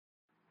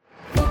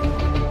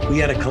We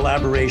had a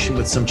collaboration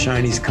with some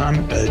Chinese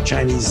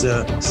scientists.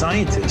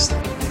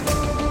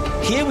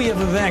 Here we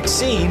have a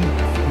vaccine.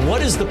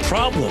 What is the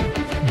problem?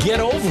 Get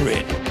over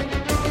it.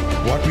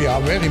 What we are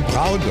very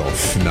proud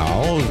of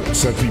now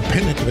is that we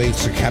penetrate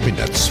the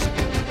cabinets.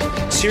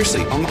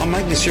 Seriously, I'm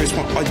making a serious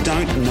point. I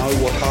don't know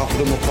what half of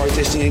them are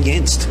protesting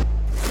against.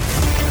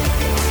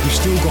 We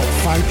still got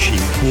Fauci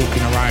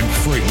walking around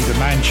free. The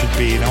man should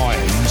be in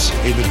irons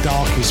in the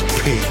darkest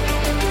pit.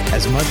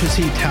 As much as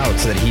he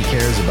touts that he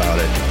cares about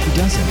it, he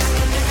doesn't.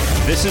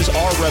 This is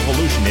our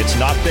revolution. It's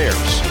not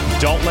theirs.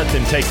 Don't let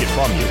them take it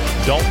from you.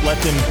 Don't let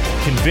them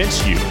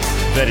convince you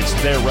that it's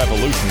their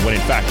revolution when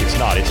in fact it's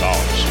not. It's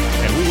ours.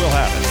 And we will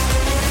have it.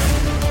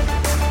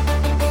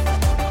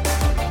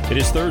 It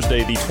is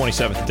Thursday, the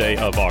 27th day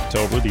of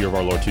October, the year of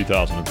our Lord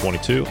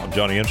 2022. I'm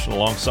Johnny Anderson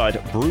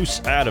alongside Bruce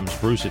Adams.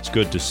 Bruce, it's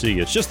good to see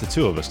you. It's just the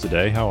two of us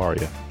today. How are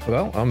you?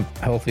 Well, I'm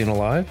healthy and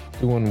alive,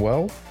 doing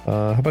well.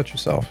 How about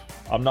yourself?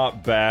 I'm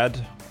not bad.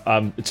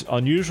 It's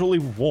unusually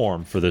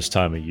warm for this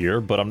time of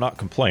year, but I'm not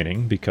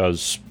complaining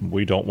because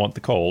we don't want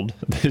the cold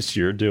this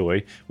year, do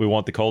we? We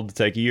want the cold to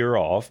take a year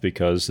off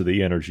because of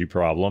the energy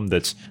problem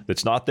that's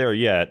not there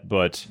yet,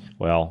 but,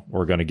 well,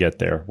 we're going to get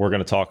there. We're going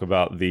to talk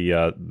about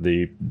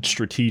the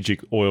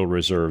strategic oil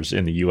reserves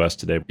in the U.S.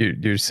 today.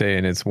 You're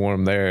saying it's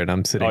warm there, and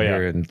I'm sitting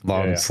here in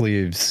long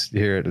sleeves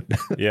here.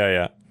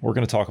 Yeah. We're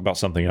going to talk about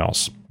something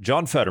else.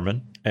 John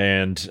Fetterman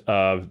and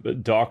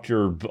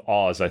Dr.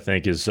 Oz, I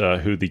think, is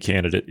who the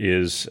candidate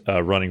is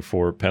running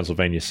for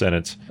Pennsylvania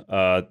Senate.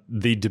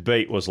 The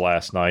debate was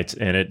last night,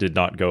 and it did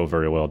not go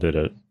very well, did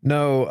it?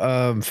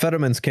 No,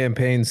 Fetterman's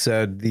campaign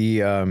said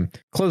the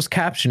closed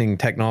captioning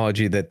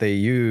technology that they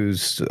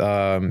used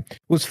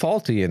was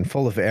faulty and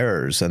full of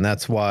errors, and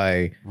that's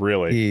why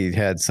he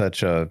had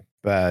such a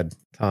bad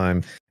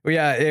time. Well,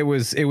 yeah, it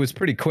was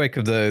pretty quick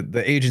of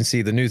the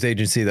agency, the news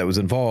agency that was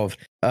involved.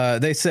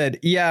 They said,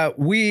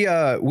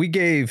 we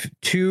gave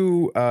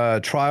two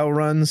trial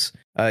runs,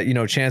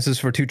 chances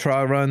for two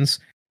trial runs.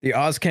 The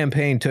Oz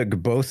campaign took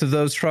both of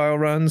those trial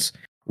runs,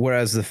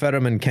 whereas the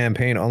Fetterman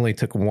campaign only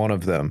took one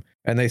of them.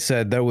 And they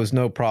said there was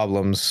no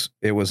problems.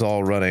 It was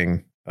all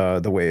running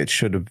the way it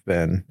should have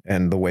been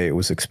and the way it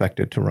was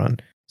expected to run.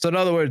 So in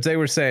other words, they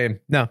were saying,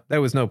 no, there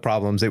was no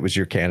problems. It was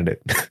your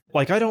candidate.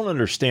 I don't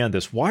understand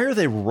this. Why are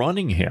they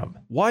running him?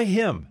 Why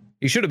him?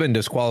 He should have been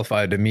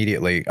disqualified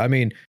immediately. I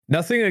mean,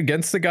 nothing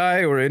against the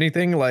guy or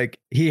anything.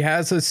 He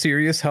has a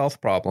serious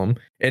health problem,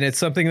 and it's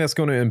something that's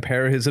going to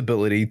impair his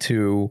ability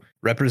to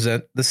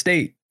represent the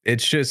state.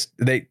 It's just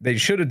they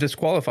should have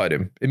disqualified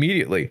him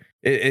immediately.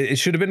 It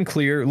should have been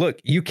clear.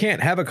 Look, you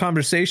can't have a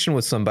conversation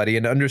with somebody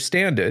and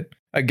understand it.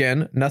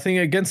 Again, nothing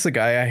against the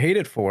guy. I hate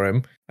it for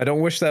him. I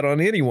don't wish that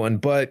on anyone,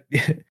 but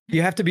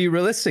you have to be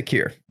realistic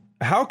here.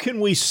 How can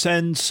we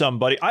send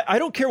somebody? I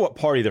don't care what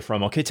party they're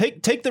from. Okay,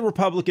 take the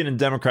Republican and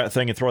Democrat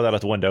thing and throw that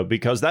out the window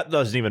because that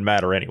doesn't even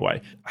matter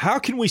anyway. How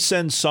can we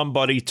send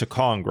somebody to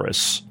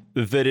Congress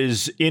that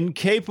is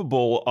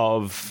incapable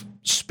of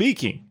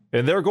speaking?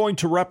 And they're going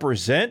to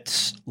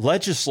represent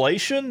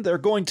legislation. They're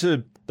going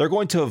to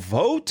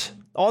vote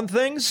on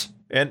things,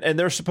 and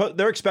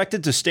they're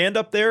expected to stand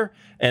up there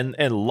and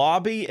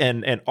lobby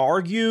and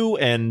argue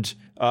and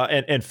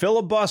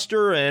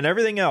filibuster and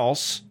everything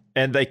else,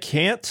 and they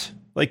can't.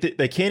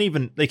 They can't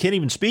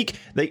even speak.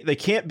 They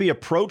can't be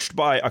approached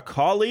by a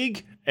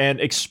colleague and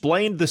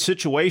explain the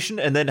situation,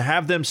 and then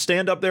have them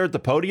stand up there at the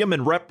podium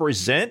and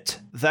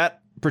represent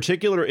that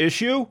particular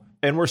issue.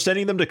 And we're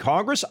sending them to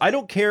Congress. I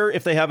don't care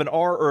if they have an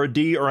R or a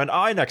D or an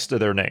I next to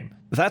their name.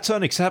 That's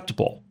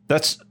unacceptable.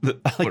 That's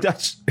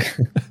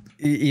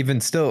even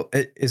still.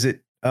 Is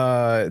it?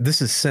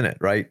 This is Senate,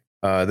 right?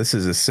 This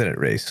is a Senate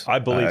race. I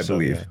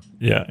believe.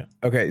 Yeah.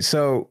 Okay.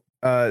 So,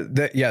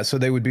 so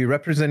they would be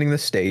representing the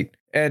state,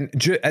 and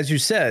as you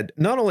said,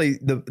 not only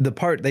the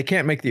part they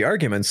can't make the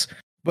arguments,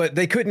 but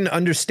they couldn't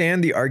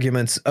understand the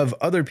arguments of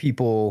other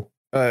people,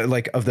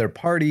 of their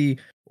party.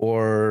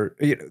 Or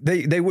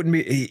they wouldn't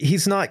be.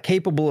 He's not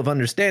capable of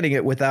understanding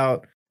it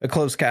without a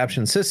closed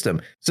caption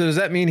system. So does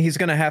that mean he's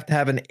going to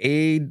have an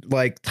aide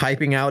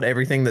typing out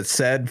everything that's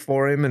said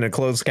for him in a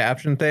closed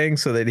caption thing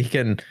so that he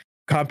can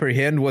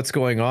comprehend what's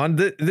going on?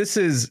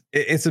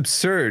 It's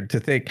absurd to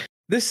think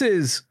this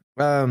is.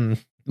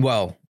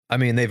 Well, I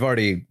mean, they've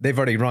already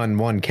run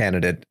one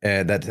candidate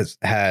that has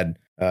had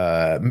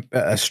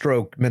a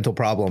stroke, mental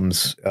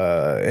problems,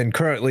 and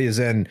currently is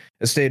in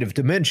a state of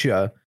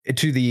dementia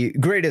to the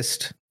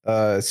greatest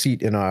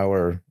seat in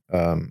our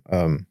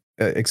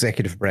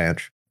executive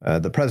branch,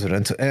 the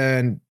president,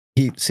 and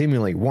he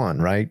seemingly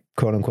won, right?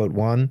 "Quote unquote"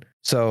 won.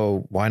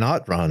 So why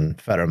not run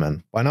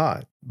Fetterman? Why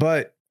not?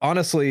 But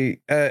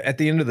honestly, at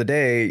the end of the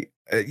day,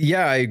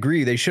 I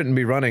agree. They shouldn't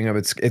be running him.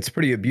 It's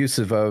pretty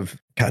abusive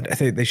of God. I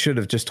think they should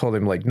have just told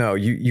him no,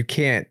 you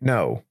can't.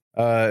 No,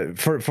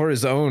 for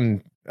his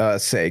own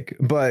sake.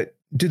 But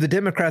do the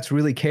Democrats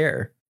really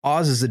care?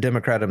 Oz is a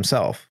Democrat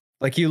himself.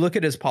 You look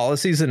at his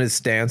policies and his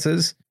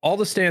stances, all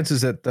the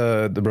stances that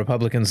the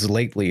Republicans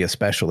lately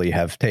especially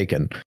have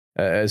taken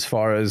as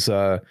far as,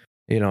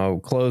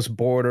 closed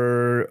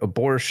border,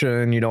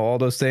 abortion, all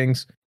those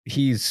things.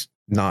 he's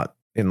not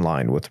in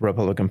line with the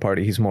Republican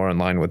Party. He's more in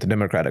line with the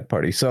Democratic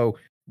Party. So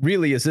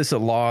really, is this a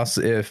loss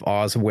if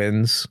Oz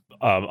wins?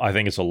 I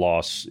think it's a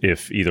loss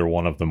if either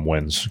one of them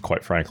wins,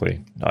 quite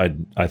frankly.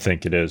 I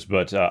think it is.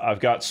 But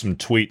I've got some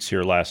tweets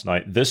here last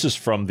night. This is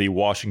from the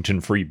Washington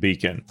Free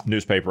Beacon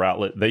newspaper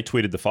outlet. They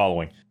tweeted the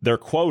following. They're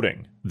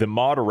quoting the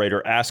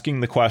moderator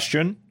asking the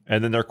question,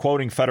 and then they're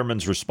quoting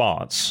Fetterman's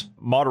response.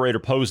 Moderator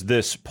posed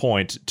this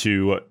point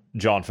to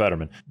John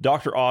Fetterman.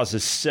 Dr. Oz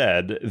has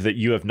said that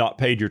you have not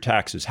paid your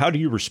taxes. How do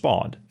you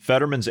respond?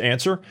 Fetterman's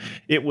answer,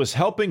 it was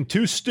helping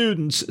two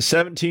students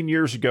 17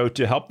 years ago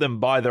to help them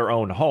buy their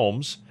own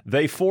homes.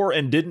 They for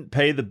and didn't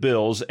pay the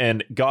bills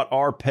and got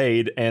our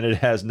paid, and it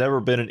has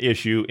never been an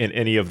issue in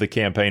any of the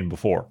campaign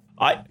before.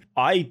 I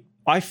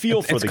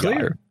feel for the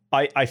guy.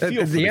 I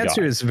feel for the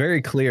answer is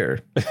very clear.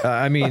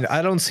 I mean,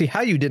 I don't see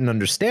how you didn't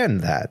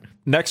understand that.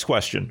 Next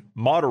question.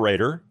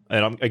 Moderator,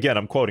 and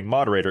I'm quoting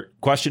moderator,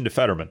 question to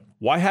Fetterman.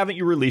 Why haven't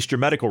you released your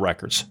medical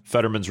records?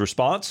 Fetterman's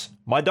response,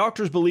 my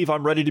doctors believe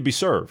I'm ready to be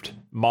served.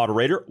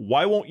 Moderator,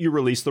 why won't you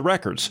release the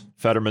records?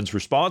 Fetterman's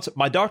response,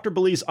 my doctor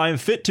believes I am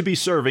fit to be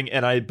serving,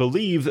 and I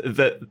believe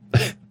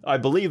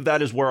that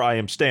is where I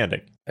am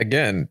standing.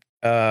 Again,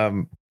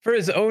 for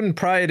his own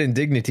pride and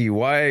dignity,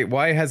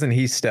 why hasn't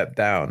he stepped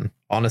down?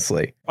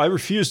 Honestly, I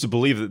refuse to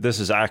believe that this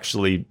is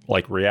actually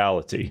like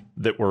reality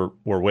that we're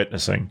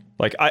witnessing.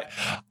 Like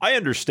I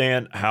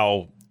understand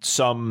how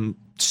some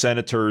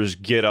senators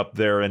get up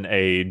there in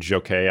age.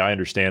 Okay, I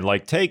understand.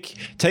 Like take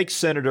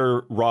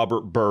Senator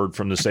Robert Byrd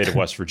from the state of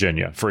West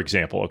Virginia, for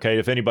example. Okay,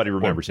 if anybody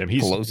remembers him,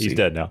 he's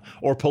dead now.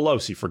 Or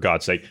Pelosi, for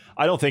God's sake.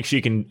 I don't think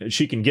she can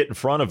get in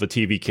front of a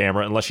TV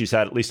camera unless she's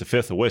had at least a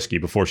fifth of whiskey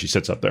before she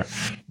sits up there.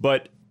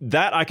 But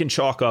that I can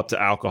chalk up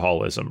to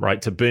alcoholism, right?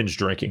 To binge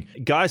drinking.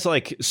 Guys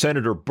like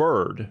Senator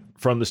Byrd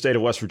from the state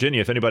of West Virginia,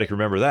 if anybody can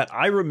remember that,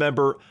 I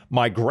remember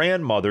my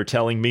grandmother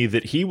telling me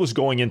that he was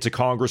going into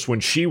Congress when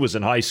she was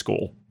in high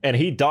school, and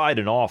he died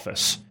in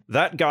office.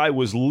 That guy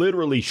was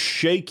literally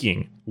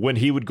shaking when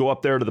he would go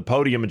up there to the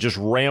podium and just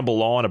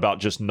ramble on about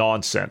just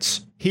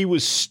nonsense. He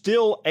was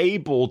still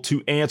able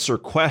to answer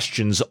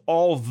questions,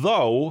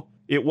 although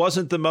it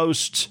wasn't the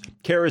most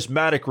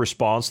charismatic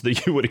response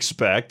that you would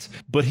expect,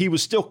 but he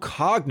was still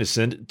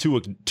cognizant to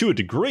a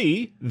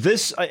degree.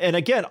 This, and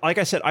again, like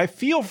I said, I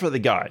feel for the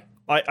guy.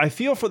 I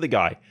feel for the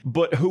guy.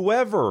 But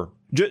whoever,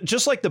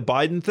 just like the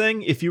Biden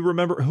thing, if you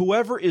remember,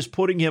 whoever is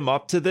putting him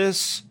up to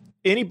this,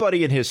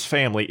 anybody in his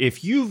family,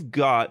 if you've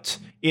got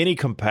any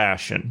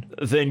compassion,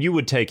 then you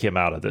would take him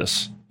out of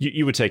this.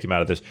 You would take him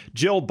out of this.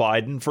 Jill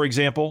Biden, for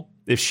example,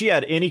 if she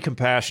had any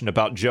compassion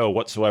about Joe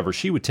whatsoever,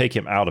 she would take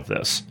him out of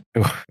this.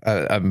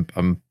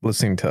 I'm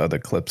listening to other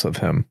clips of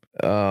him.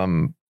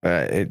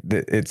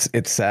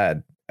 It's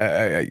sad.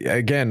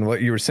 Again,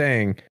 what you were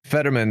saying,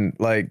 Fetterman,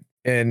 like,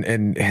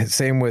 and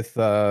same with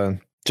Joe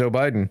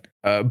Biden.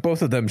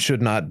 Both of them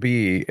should not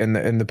be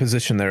in the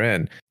position they're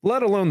in,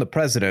 let alone the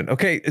president.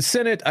 Okay,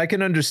 Senate, I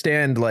can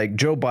understand, like,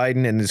 Joe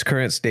Biden in his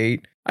current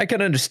state. I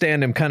can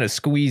understand him kind of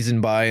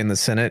squeezing by in the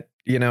Senate.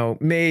 You know,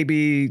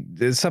 maybe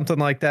something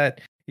like that.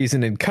 He's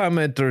an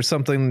incumbent or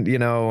something, you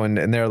know,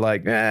 and they're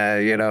like,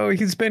 you know,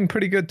 he's been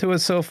pretty good to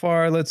us so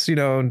far. Let's, you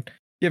know,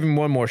 give him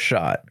one more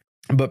shot.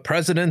 But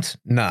president,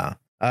 nah.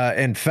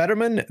 And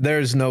Fetterman,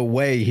 there's no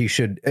way he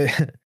should.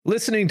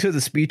 Listening to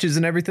the speeches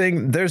and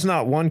everything, there's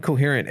not one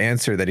coherent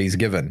answer that he's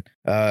given.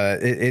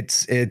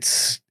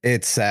 It's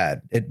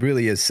sad. It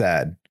really is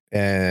sad.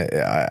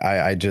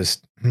 I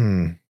just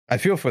I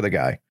feel for the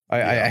guy.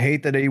 I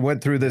hate that he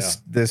went through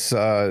this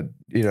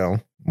you know,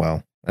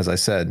 well, as I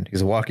said,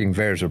 he's a walking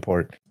VAERS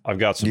report. I've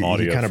got some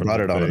audio. He kind of brought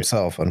it on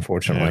himself,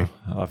 unfortunately.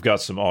 Yeah, I've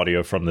got some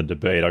audio from the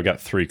debate. I've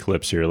got 3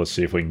 clips here. Let's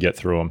see if we can get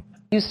through them.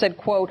 You said,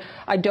 quote,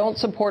 I don't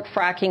support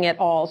fracking at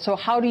all. So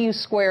how do you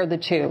square the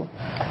two?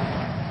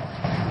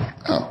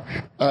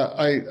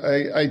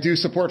 I do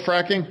support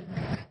fracking,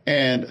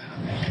 and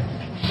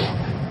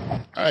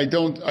I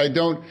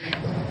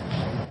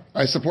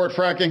support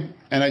fracking,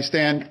 and I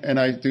stand and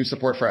I do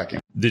support fracking.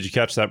 Did you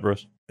catch that,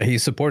 Bruce? He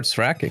supports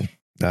fracking,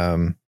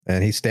 and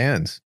he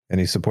stands and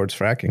he supports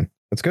fracking.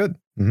 That's good.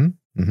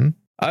 Mm-hmm.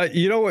 Mm-hmm.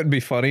 You know what would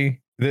be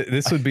funny?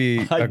 This would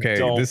be okay.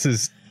 This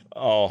is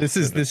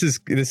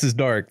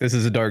dark. This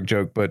is a dark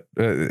joke, but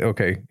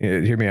okay,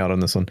 hear me out on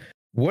this one.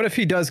 What if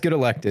he does get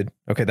elected?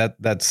 Okay,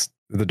 that's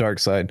the dark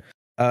side.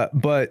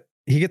 But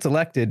he gets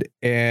elected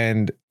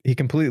and he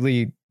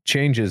completely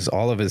changes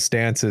all of his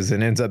stances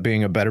and ends up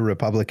being a better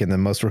Republican than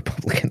most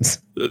Republicans.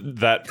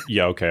 That'd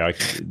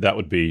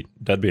be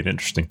an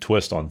interesting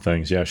twist on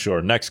things. Yeah,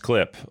 sure. Next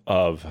clip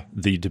of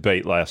the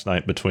debate last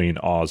night between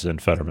Oz and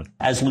Fetterman.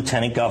 As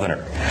lieutenant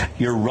governor,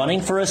 you're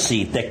running for a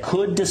seat that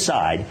could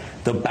decide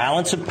the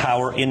balance of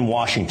power in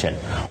Washington.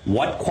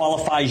 What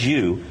qualifies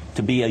you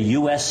to be a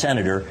U.S.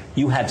 senator?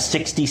 You have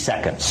 60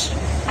 seconds.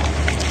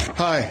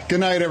 Hi, good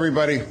night,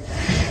 everybody.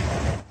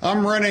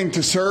 I'm running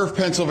to serve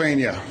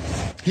Pennsylvania.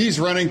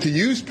 He's running to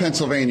use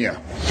Pennsylvania.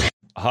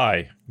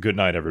 Hi, good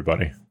night,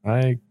 everybody.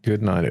 Hi,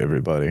 good night,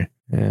 everybody.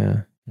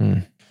 Yeah.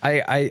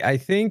 I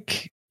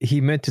think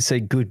he meant to say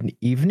good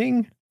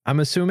evening, I'm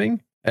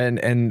assuming.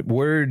 and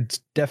word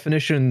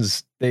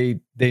definitions, they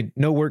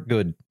no work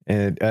good.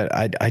 And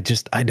I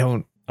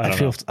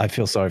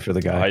feel sorry for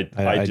the guy.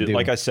 I do.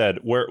 Like I said,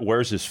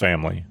 where's his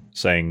family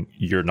saying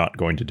you're not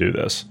going to do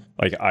this?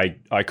 Like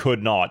I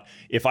could not.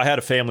 If I had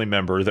a family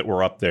member that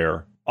were up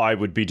there, I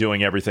would be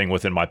doing everything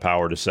within my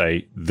power to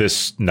say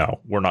this. No,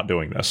 we're not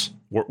doing this.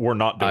 We're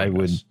not doing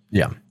this.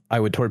 I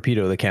would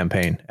torpedo the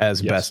campaign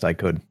as best I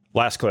could.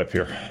 Last clip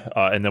here,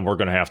 and then we're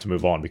going to have to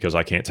move on because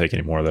I can't take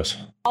any more of this.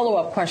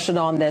 Follow-up question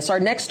on this.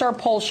 Our Nexstar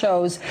poll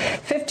shows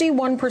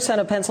 51%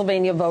 of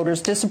Pennsylvania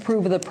voters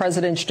disapprove of the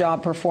president's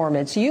job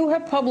performance. You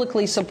have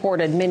publicly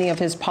supported many of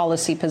his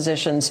policy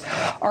positions.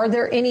 Are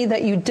there any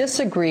that you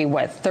disagree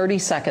with? 30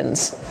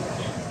 seconds.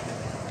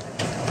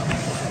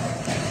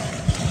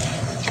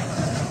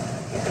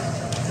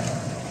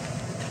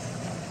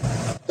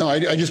 No,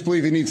 I just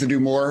believe he needs to do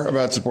more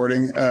about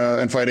supporting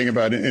and fighting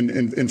about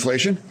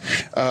inflation.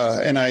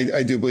 And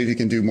I do believe he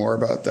can do more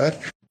about that.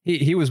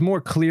 He was more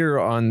clear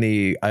on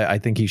I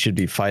think he should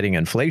be fighting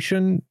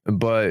inflation,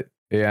 but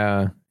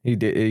yeah, he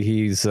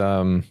did.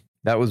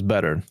 That was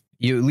better.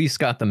 You at least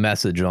got the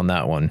message on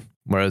that one.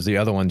 Whereas the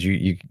other ones,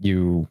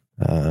 you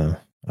I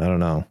don't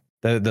know.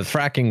 The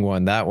fracking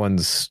one, that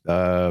one's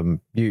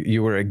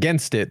you were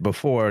against it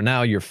before.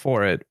 Now you're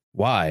for it.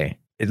 Why?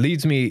 It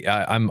leads me.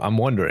 I'm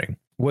wondering.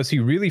 Was he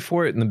really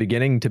for it in the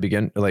beginning to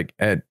begin?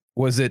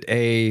 Was it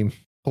a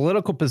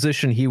political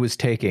position he was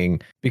taking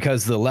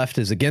because the left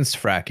is against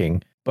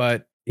fracking,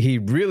 but he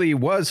really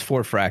was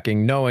for fracking,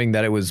 knowing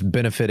that it was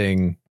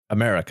benefiting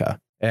America?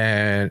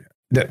 And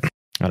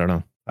I don't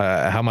know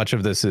how much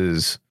of this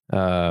is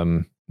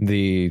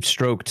the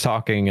Strzok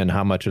talking and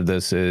how much of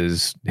this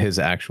is his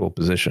actual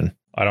position.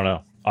 I don't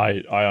know.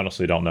 I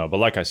honestly don't know. But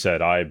like I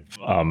said, I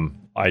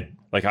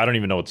don't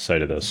even know what to say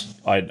to this.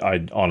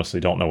 I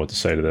honestly don't know what to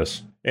say to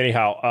this.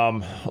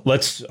 Anyhow,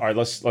 let's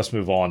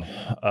move on.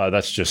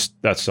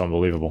 That's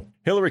unbelievable.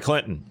 Hillary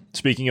Clinton,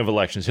 speaking of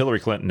elections, Hillary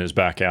Clinton is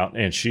back out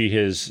and she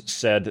has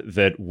said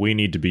that we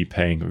need to be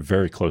paying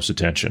very close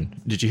attention.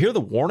 Did you hear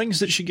the warnings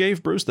that she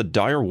gave, Bruce? The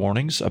dire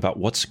warnings about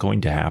what's going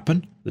to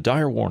happen? The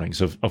dire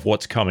warnings of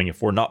what's coming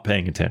if we're not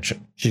paying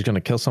attention. She's going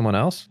to kill someone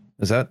else?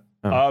 Is that?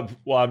 Oh.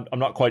 Well, I'm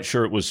not quite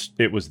sure it was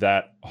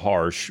that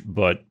harsh,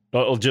 but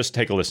I'll just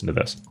take a listen to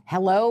this.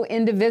 Hello,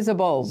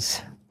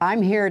 Indivisibles.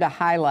 I'm here to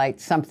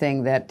highlight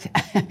something that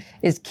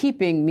is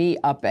keeping me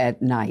up at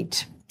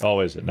night. Oh,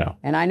 is it now?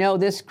 And I know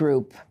this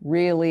group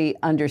really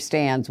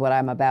understands what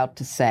I'm about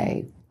to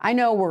say. I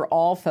know we're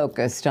all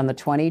focused on the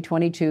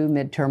 2022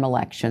 midterm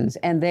elections,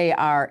 and they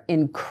are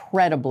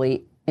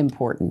incredibly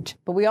important.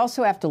 But we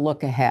also have to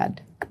look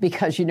ahead,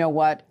 because you know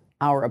what?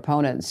 Our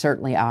opponents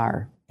certainly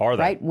are. Are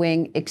they?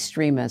 Right-wing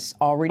extremists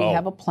already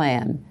have a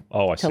plan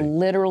to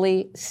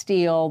literally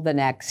steal the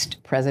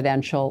next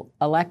presidential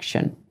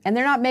election. And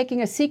they're not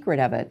making a secret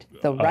of it.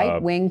 The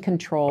right-wing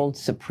controlled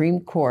Supreme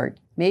Court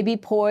may be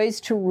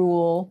poised to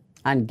rule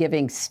on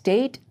giving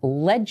state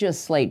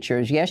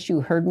legislatures, yes,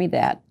 you heard me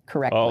that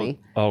correctly.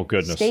 Oh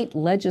goodness. State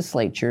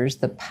legislatures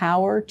the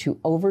power to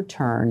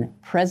overturn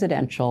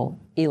presidential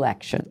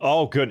elections.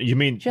 Oh, good. You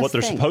mean what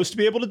they're supposed to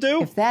be able to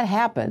do? If that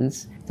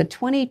happens, the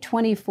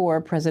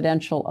 2024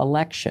 presidential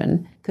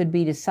election could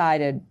be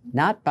decided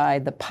not by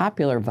the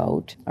popular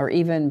vote or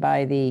even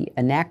by the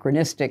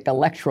anachronistic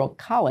Electoral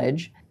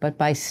College, but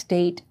by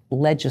state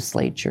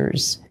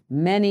legislatures,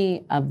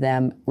 many of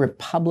them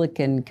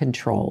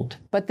Republican-controlled.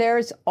 But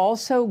there's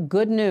also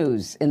good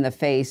news in the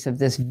face of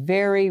this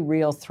very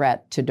real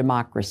threat to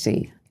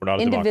democracy.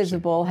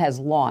 Indivisible has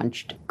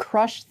launched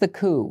Crush the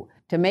Coup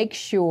to make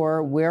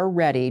sure we're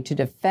ready to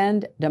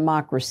defend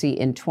democracy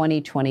in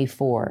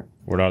 2024.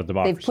 We're not a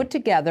democracy. They've put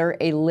together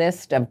a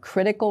list of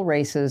critical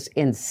races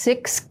in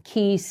 6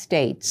 key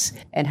states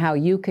and how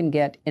you can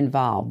get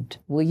involved.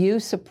 Will you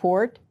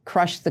support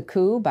Crush the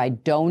Coup by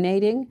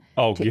donating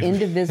to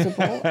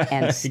Indivisible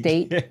and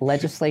state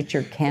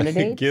legislature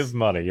candidates? Give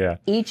money, yeah.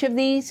 Each of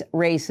these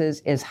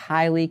races is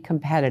highly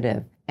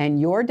competitive, and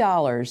your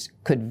dollars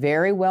could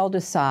very well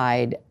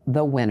decide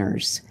the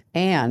winners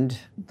and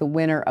the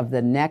winner of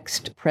the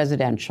next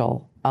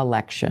presidential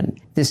election.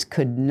 This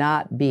could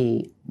not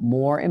be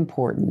more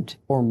important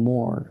or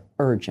more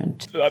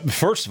urgent.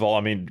 First of all,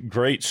 I mean,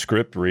 great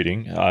script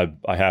reading.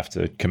 I have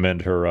to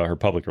commend her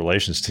public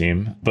relations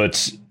team.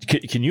 But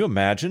can you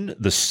imagine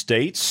the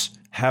states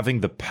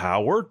having the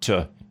power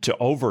to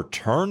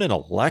overturn an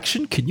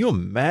election? Can you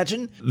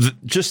imagine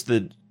just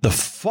the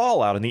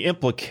fallout and the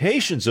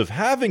implications of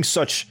having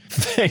such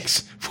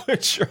things,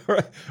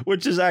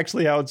 which is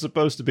actually how it's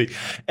supposed to be?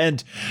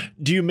 And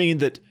do you mean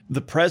that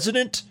the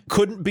president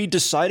couldn't be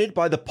decided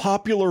by the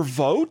popular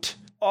vote?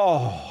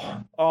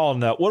 Oh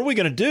no. What are we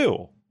going to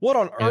do? What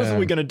on earth are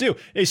we going to do?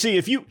 You see,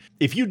 if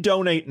you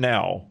donate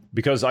now,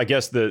 because I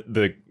guess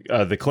the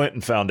Clinton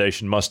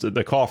Foundation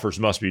the coffers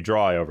must be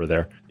dry over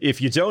there.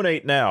 If you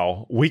donate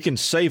now, we can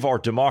save our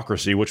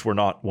democracy, which we're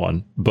not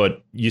one.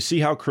 But you see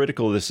how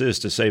critical this is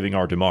to saving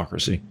our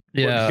democracy.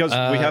 Yeah, because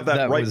we have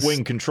that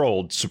right-wing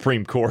controlled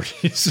Supreme Court.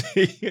 You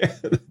see.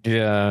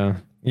 Yeah.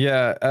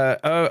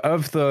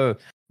 Of the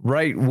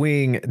right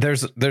wing.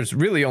 There's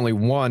really only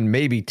one,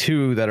 maybe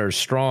two that are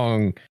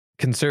strong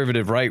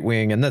conservative right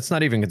wing, and that's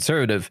not even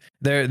conservative.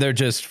 They're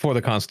just for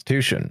the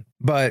Constitution,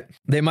 but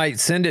they might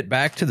send it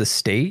back to the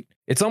state.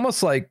 It's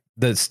almost like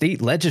the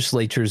state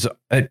legislatures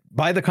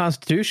by the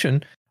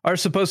Constitution are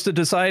supposed to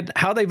decide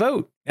how they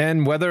vote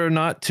and whether or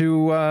not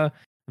to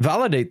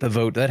validate the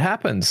vote that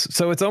happens.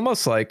 So it's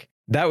almost like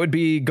that would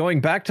be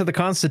going back to the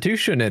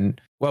Constitution, and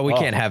well, we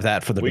can't have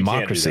that for the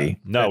democracy.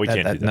 No, we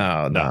can't do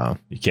that. No,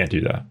 you can't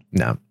do that.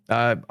 No.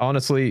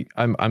 Honestly,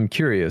 I'm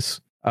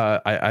curious.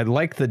 I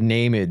like the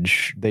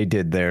nameage they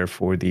did there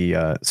for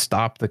the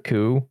Stop the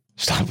Coup.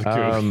 Stop the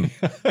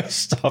coup.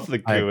 Stop the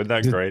coup. Isn't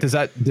that great?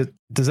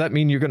 Does that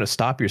mean you're going to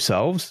stop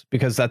yourselves?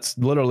 Because that's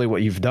literally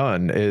what you've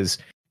done. Is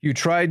you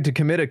tried to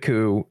commit a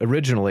coup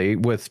originally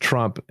with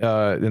Trump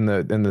in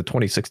the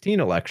 2016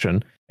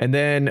 election, and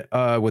then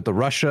with the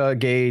Russia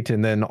gate,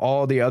 and then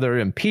all the other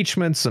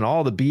impeachments and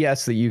all the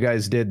BS that you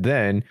guys did.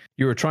 Then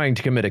you were trying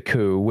to commit a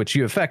coup, which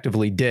you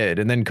effectively did,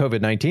 and then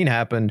COVID-19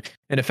 happened,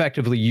 and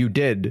effectively you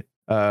did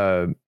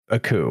a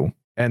coup.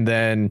 And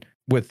then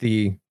with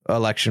the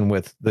election,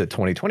 with the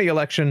 2020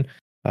 election,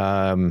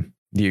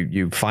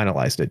 you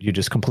finalized it. You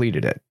just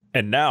completed it.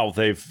 And now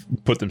they've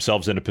put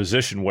themselves in a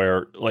position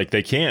where like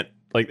they can't.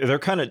 Like they're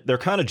kind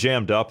of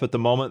jammed up at the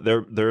moment.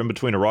 They're in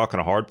between a rock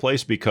and a hard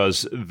place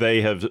because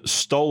they have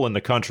stolen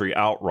the country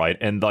outright,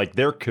 and like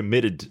they're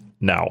committed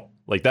now.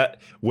 Like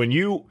that when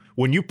you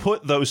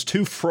put those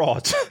two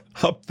frauds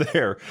up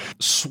there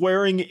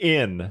swearing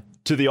in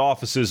to the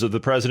offices of the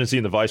presidency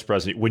and the vice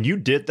president, when you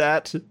did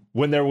that,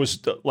 when there was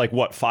like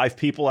 5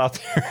 people out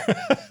there,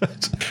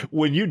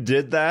 when you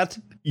did that,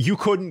 you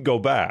couldn't go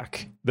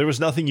back. There was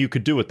nothing you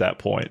could do at that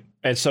point.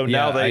 And so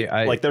now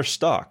they're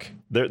stuck.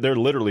 They're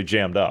literally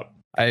jammed up.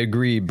 I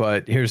agree,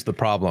 but here's the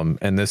problem,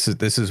 and this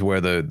is where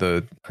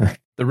the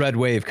the red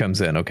wave comes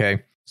in.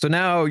 Okay, so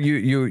now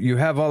you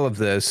have all of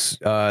this.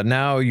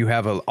 Now you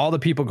have all the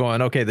people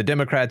going, okay, the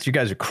Democrats, you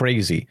guys are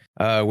crazy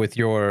with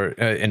your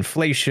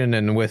inflation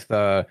and with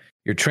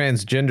your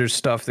transgender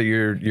stuff that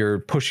you're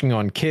pushing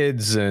on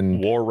kids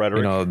and war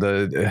rhetoric.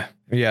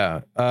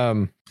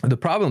 The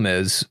problem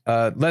is,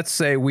 let's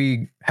say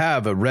we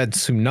have a red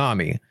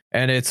tsunami.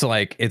 And it's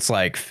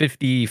like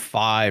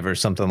 55 or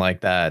something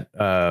like that,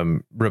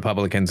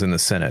 Republicans in the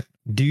Senate.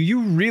 Do you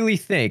really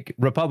think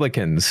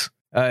Republicans,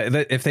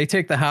 that if they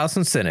take the House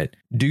and Senate,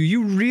 do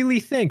you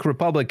really think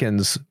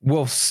Republicans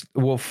will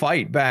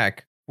fight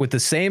back with the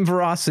same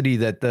ferocity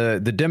that the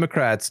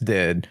Democrats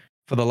did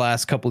for the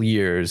last couple of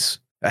years?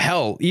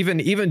 Hell,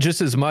 even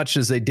just as much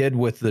as they did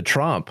with the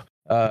Trump,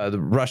 the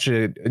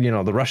Russia,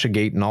 the Russia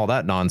gate and all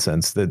that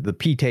nonsense, the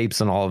P tapes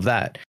and all of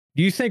that.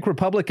 Do you think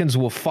Republicans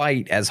will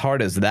fight as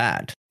hard as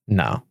that?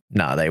 No,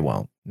 they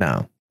won't.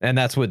 No. And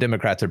that's what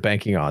Democrats are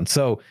banking on.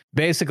 So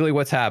basically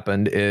what's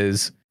happened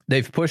is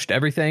they've pushed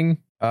everything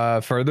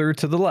further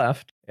to the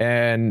left,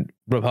 and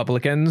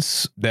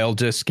Republicans, they'll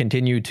just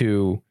continue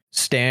to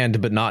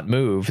stand but not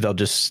move. They'll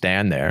just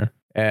stand there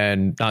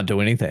and not do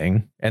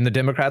anything. And the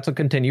Democrats will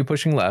continue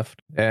pushing left.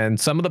 And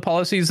some of the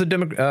policies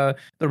the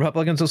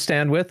Republicans will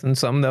stand with, and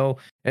some they'll.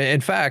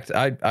 In fact,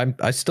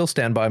 I still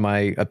stand by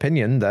my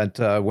opinion that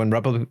when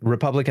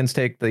Republicans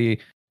take the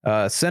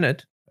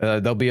Senate,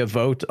 there'll be a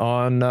vote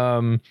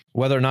on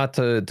whether or not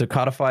to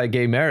codify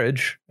gay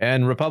marriage,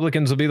 and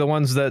Republicans will be the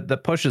ones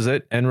that pushes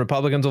it, and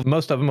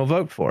most of them will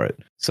vote for it.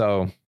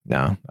 So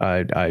no,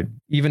 I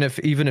even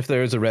if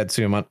there is a red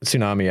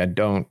tsunami, I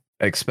don't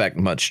expect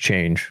much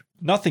change.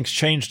 Nothing's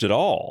changed at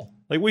all.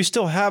 Like, we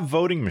still have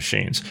voting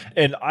machines.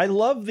 And I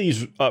love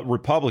these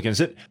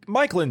Republicans.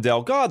 Mike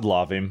Lindell, God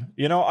love him.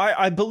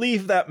 I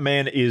believe that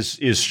man is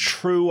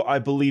true. I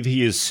believe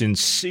he is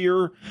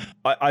sincere.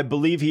 I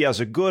believe he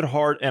has a good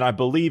heart, and I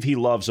believe he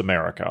loves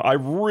America. I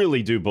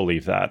really do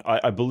believe that.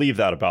 I believe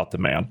that about the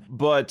man.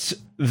 But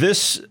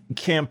this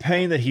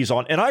campaign that he's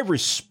on, and I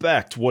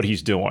respect what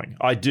he's doing.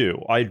 I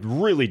do. I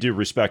really do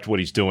respect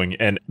what he's doing.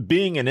 And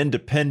being an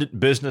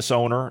independent business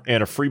owner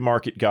and a free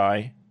market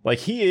guy, like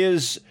he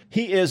is,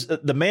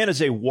 the man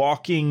is a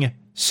walking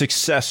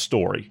success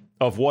story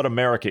of what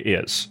America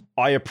is.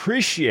 I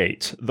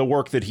appreciate the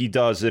work that he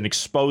does in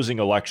exposing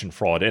election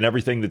fraud and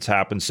everything that's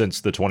happened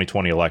since the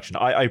 2020 election.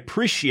 I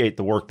appreciate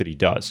the work that he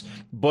does.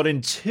 But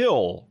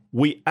until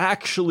we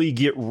actually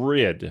get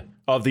rid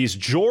of these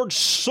George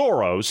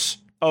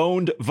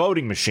Soros-owned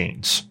voting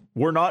machines,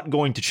 we're not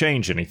going to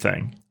change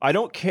anything. I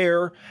don't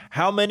care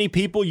how many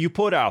people you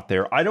put out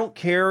there. I don't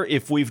care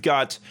if we've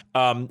got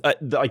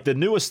like the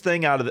newest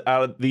thing out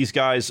of these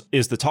guys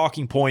is the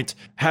talking point.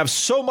 Have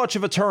so much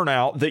of a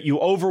turnout that you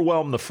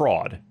overwhelm the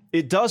fraud.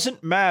 It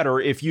doesn't matter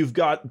if you've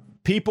got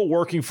people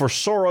working for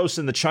Soros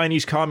and the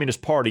Chinese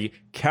Communist Party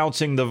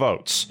counting the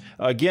votes.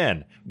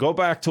 Again, go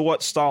back to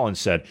what Stalin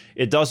said.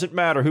 It doesn't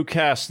matter who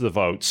casts the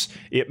votes.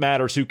 It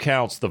matters who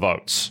counts the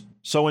votes.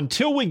 So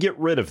until we get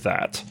rid of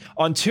that,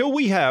 until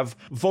we have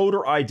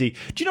voter ID,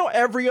 do you know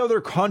every other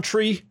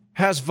country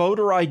has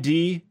voter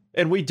ID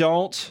and we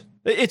don't?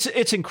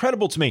 It's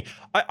incredible to me.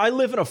 I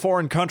live in a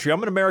foreign country.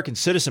 I'm an American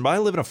citizen, but I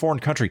live in a foreign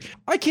country.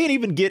 I can't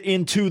even get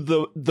into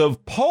the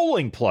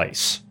polling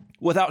place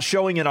without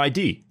showing an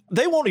ID.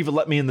 They won't even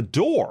let me in the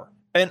door,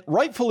 and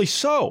rightfully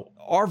so.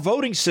 Our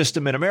voting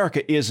system in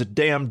America is a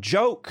damn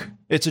joke.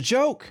 It's a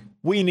joke.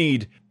 We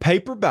need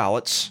paper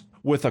ballots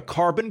with a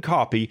carbon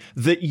copy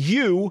that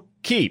you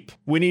keep.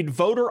 We need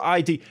voter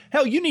ID.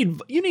 Hell, you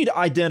need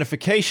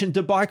identification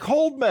to buy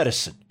cold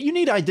medicine. You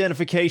need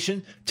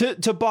identification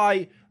to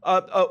buy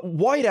a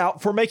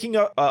whiteout for making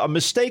a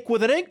mistake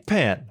with an ink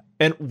pen.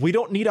 And we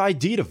don't need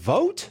ID to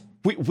vote?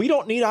 We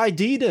don't need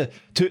ID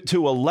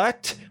to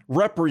elect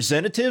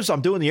representatives.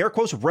 I'm doing the air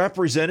quotes,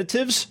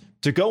 representatives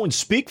to go and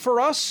speak for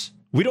us.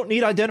 We don't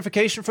need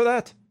identification for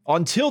that.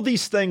 Until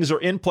these things are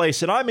in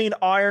place, and I mean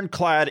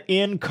ironclad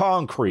in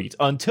concrete,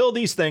 until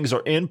these things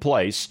are in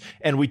place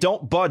and we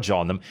don't budge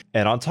on them,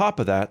 and on top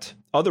of that,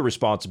 other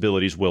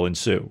responsibilities will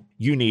ensue.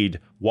 You need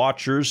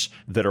watchers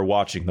that are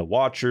watching the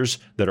watchers,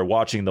 that are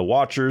watching the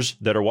watchers,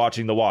 that are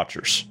watching the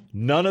watchers.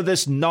 None of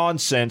this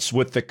nonsense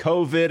with the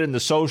COVID and the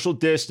social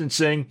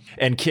distancing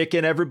and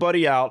kicking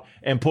everybody out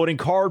and putting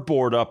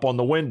cardboard up on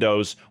the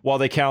windows while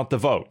they count the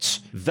votes.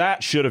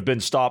 That should have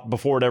been stopped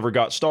before it ever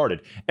got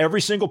started.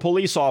 Every single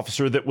police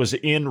officer that was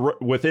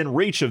within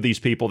reach of these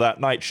people that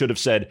night should have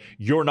said,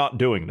 "You're not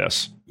doing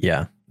this."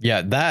 Yeah.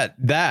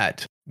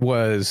 That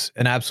was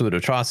an absolute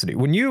atrocity.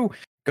 When you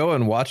go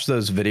and watch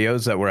those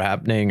videos that were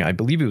happening, I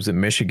believe it was in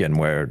Michigan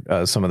where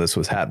some of this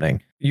was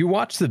happening. You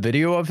watch the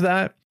video of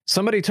that.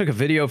 Somebody took a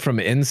video from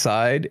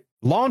inside.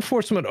 Law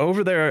enforcement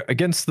over there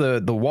against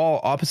the wall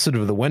opposite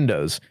of the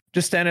windows,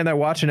 just standing there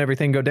watching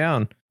everything go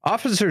down.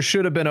 Officers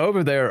should have been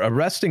over there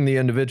arresting the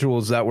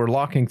individuals that were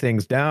locking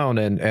things down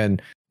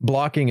and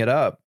blocking it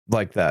up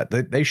like that.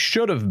 They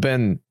should have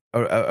been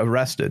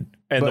arrested.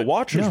 And the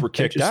watchers were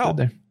kicked out.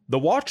 The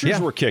watchers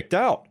were kicked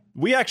out.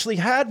 We actually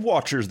had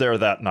watchers there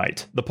that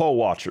night, the poll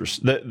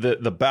watchers,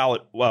 the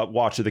ballot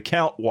watcher, the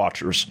count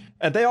watchers,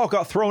 and they all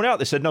got thrown out.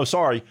 They said, "No,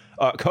 sorry,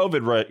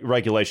 COVID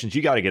regulations,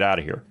 you got to get out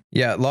of here."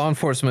 Yeah, law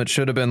enforcement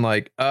should have been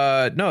like,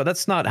 no,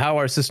 that's not how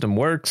our system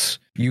works.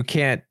 You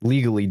can't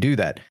legally do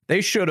that.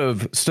 They should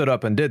have stood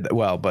up and did that.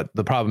 Well, but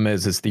the problem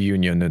is it's the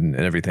union and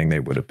everything. They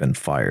would have been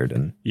fired.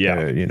 And,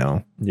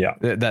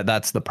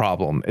 that's the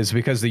problem, is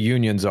because the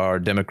unions are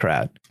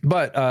Democrat.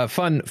 But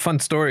fun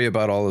story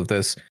about all of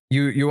this.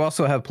 You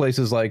also have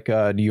places like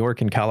New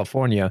York and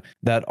California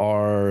that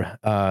are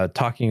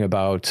talking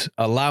about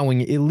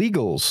allowing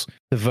illegals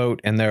to vote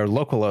in their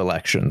local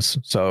elections.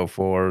 So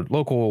for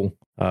local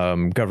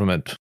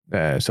government,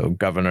 so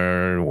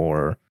governor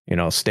or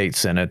state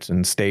senate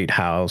and state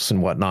house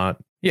and whatnot.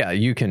 Yeah,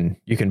 you can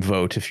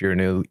vote if you're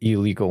an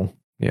illegal.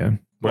 Yeah.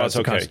 Whereas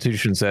the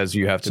Constitution says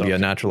you have to be a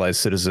naturalized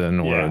citizen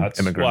or an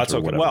immigrant. Well, that's or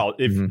okay. Whatever. Well,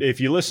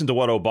 if you listen to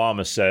what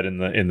Obama said in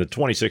the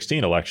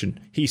 2016 election,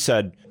 he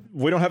said,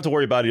 we don't have to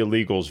worry about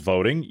illegals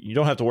voting. You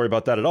don't have to worry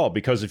about that at all,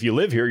 because if you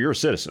live here, you're a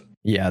citizen.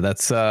 Yeah,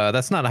 that's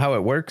not how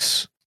it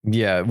works.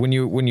 Yeah, when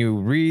you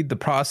read the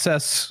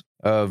process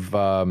of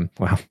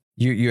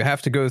you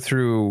have to go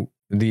through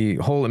the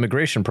whole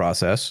immigration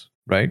process,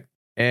 right?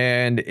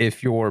 And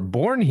if you're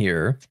born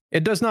here,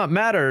 it does not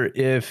matter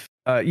if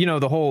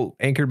the whole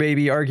anchor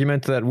baby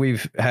argument that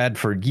we've had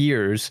for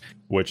years,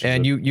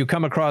 you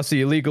come across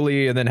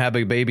illegally and then have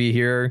a baby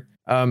here,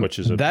 which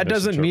is that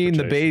doesn't mean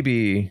the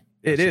baby.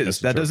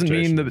 That doesn't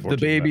mean the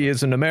baby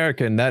is an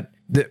American.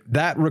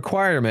 That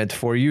requirement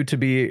for you to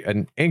be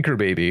an anchor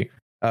baby,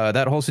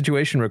 that whole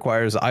situation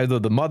requires either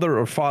the mother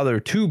or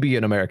father to be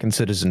an American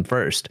citizen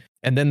first,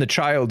 and then the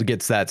child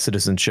gets that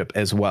citizenship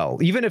as well.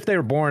 Even if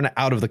they're born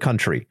out of the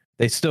country,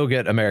 they still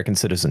get American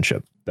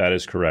citizenship. That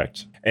is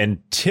correct. And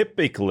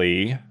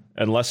typically,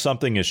 unless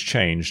something has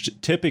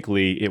changed,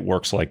 typically it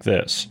works like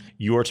this.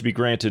 You are to be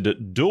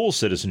granted dual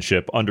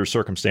citizenship under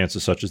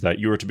circumstances such as that.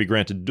 You are to be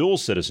granted dual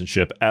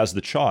citizenship as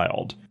the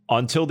child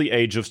until the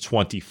age of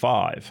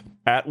 25,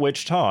 at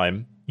which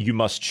time you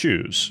must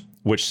choose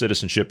which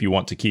citizenship you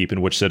want to keep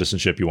and which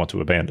citizenship you want to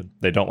abandon.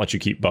 They don't let you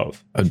keep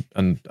both.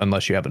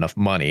 Unless you have enough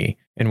money,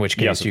 in which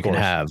case you can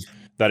have.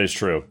 That is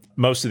true.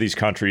 Most of these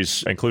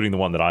countries, including the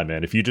one that I'm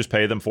in, if you just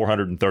pay them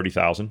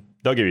 $430,000,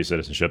 they'll give you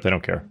citizenship. They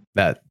don't care.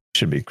 That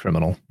should be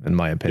criminal, in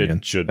my opinion.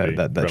 It should be.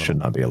 That should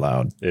not be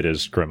allowed. It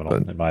is criminal,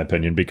 in my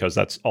opinion, because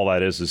that's all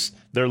that is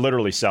they're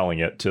literally selling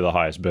it to the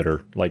highest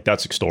bidder. Like,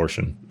 that's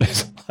extortion.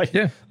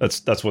 Yeah.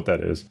 That's what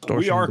that is.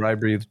 Extortion,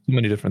 bribery, too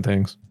many different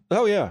things.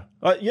 Oh, yeah.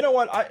 You know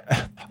what?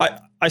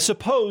 I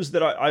suppose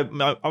that I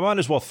might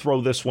as well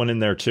throw this one in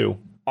there, too.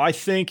 I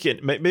think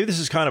maybe this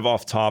is kind of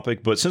off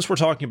topic, but since we're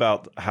talking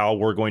about how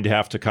we're going to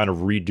have to kind of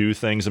redo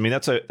things, I mean,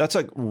 that's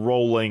a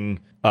rolling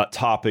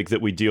topic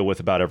that we deal with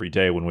about every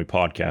day when we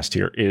podcast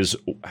here, is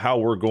how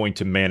we're going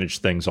to manage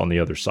things on the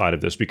other side of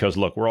this. Because,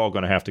 look, we're all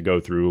going to have to go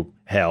through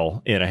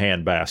hell in a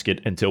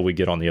handbasket until we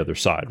get on the other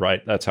side,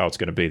 right? That's how it's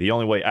going to be. The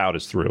only way out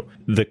is through.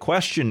 The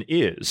question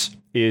is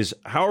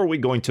how are we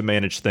going to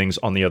manage things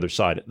on the other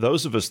side?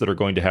 Those of us that are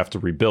going to have to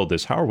rebuild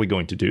this, how are we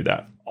going to do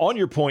that? On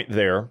your point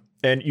there,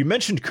 and you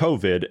mentioned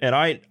COVID, and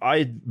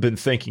I've been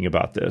thinking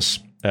about this.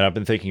 and I've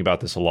been thinking about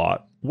this a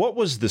lot. What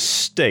was the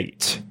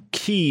state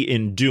key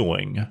in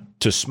doing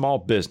to small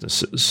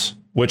businesses,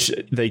 which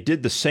they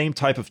did the same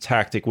type of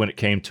tactic when it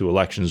came to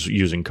elections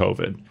using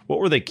COVID? What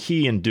were they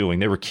key in doing?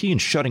 They were key in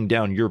shutting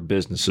down your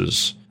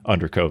businesses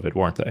under COVID,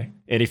 weren't they?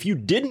 And if you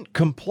didn't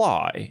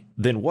comply,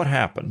 then what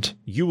happened?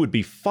 You would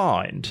be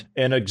fined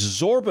an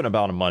exorbitant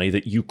amount of money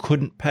that you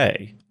couldn't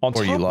pay.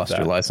 Or you lost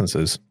your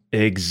licenses.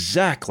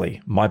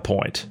 Exactly my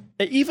point.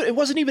 It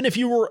wasn't even if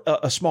you were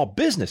a small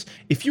business.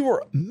 If you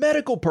were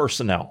medical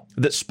personnel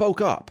that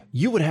spoke up,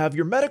 you would have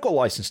your medical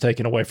license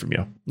taken away from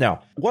you.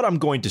 Now, what I'm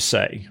going to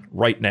say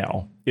right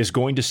now is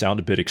going to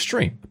sound a bit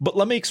extreme, but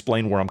let me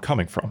explain where I'm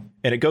coming from.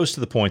 And it goes to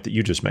the point that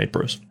you just made,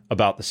 Bruce,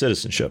 about the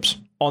citizenships.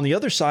 On the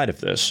other side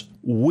of this,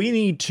 we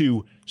need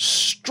to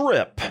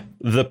strip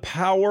the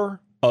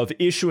power of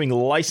issuing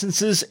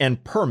licenses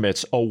and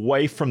permits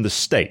away from the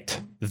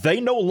state.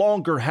 They no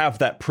longer have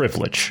that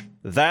privilege.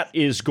 That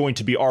is going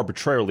to be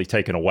arbitrarily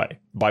taken away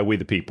by we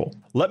the people.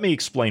 Let me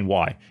explain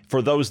why,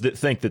 for those that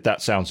think that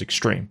that sounds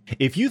extreme.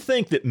 If you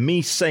think that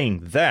me saying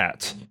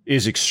that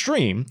is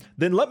extreme,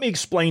 then let me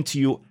explain to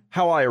you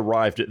how I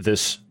arrived at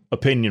this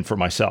opinion for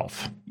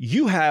myself.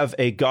 You have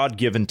a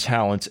God-given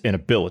talent and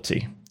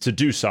ability to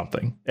do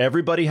something.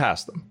 Everybody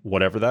has them,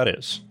 whatever that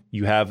is.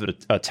 You have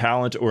a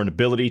talent or an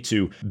ability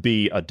to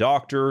be a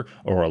doctor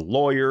or a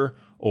lawyer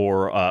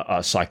or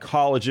a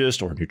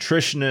psychologist or a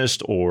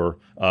nutritionist or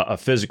a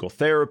physical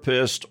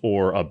therapist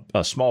or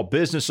a small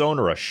business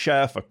owner, a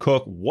chef, a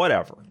cook,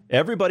 whatever.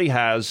 Everybody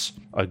has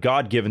a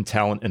God-given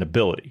talent and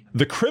ability.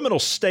 The criminal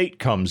state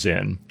comes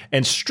in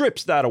and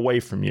strips that away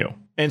from you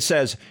and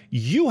says,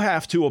 you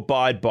have to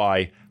abide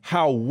by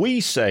how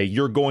we say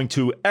you're going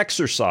to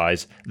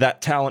exercise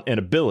that talent and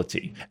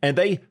ability. And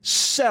they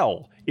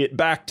sell it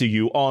back to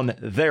you on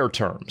their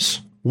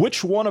terms.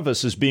 Which one of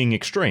us is being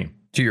extreme?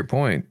 To your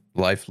point,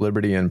 life,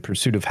 liberty, and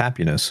pursuit of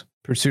happiness.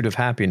 Pursuit of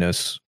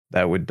happiness,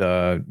 that would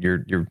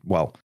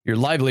your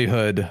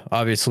livelihood,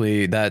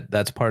 obviously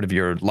that's part of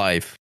your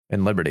life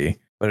and liberty,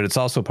 but it's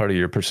also part of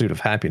your pursuit of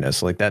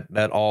happiness. Like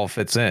that all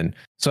fits in.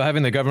 So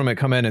having the government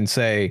come in and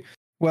say,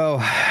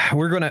 well,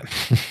 we're gonna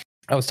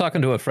I was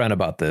talking to a friend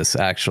about this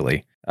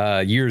actually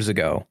years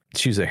ago.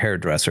 She's a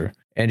hairdresser,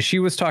 and she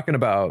was talking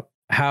about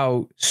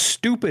how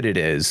stupid it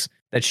is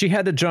that she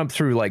had to jump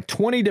through like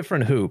 20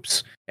 different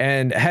hoops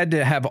and had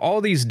to have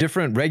all these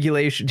different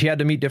regulations. She had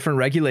to meet different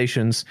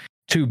regulations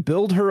to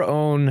build her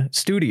own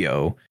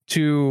studio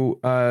to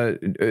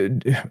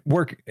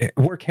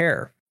work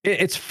hair.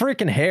 It's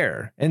freaking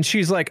hair. And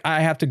she's like, I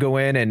have to go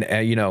in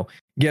and,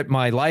 get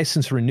my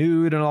license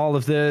renewed and all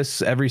of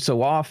this every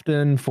so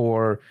often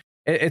for,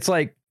 it's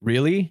like,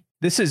 really?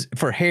 This is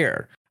for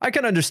hair. I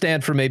can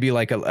understand for maybe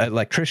like an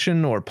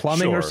electrician or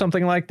plumbing or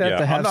something like that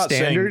to have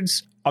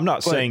standards. I'm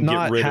not saying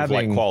get rid of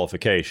like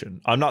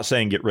qualification. I'm not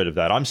saying get rid of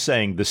that. I'm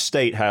saying the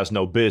state has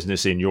no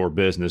business in your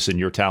business and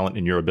your talent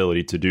and your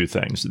ability to do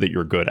things that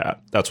you're good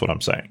at. That's what I'm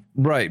saying.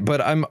 Right.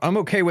 But I'm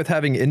okay with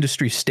having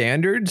industry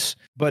standards,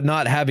 but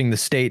not having the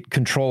state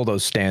control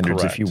those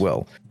standards, if you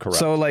will. Correct.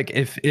 So like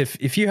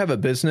if you have a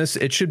business,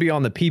 it should be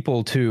on the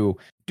people to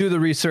do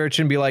the research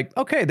and be like,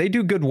 okay, they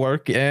do good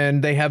work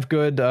and they have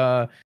good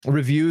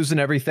reviews and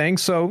everything.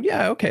 So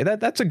yeah, okay,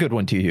 that's a good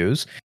one to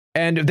use.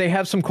 And they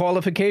have some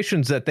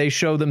qualifications that they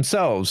show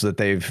themselves that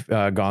they've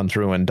gone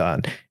through and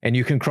done. And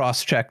you can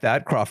cross-check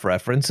that,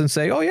 cross-reference, and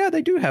say, oh, yeah,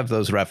 they do have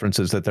those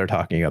references that they're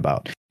talking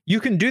about. You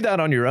can do that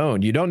on your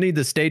own. You don't need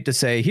the state to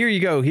say, here you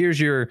go,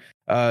 here's your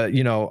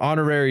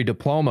honorary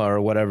diploma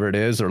or whatever it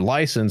is, or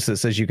license that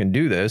says you can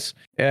do this.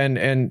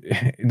 And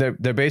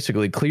they're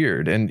basically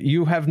cleared. And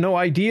you have no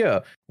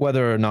idea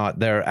whether or not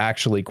they're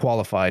actually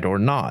qualified or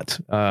not.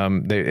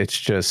 It's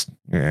just,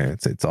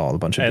 it's all a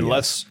bunch of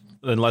BS.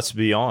 And let's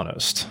be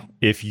honest,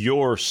 if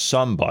you're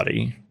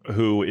somebody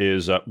who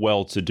is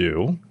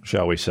well-to-do,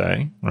 shall we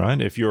say, right?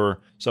 If you're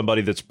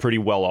somebody that's pretty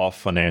well off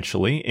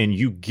financially and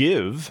you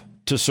give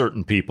to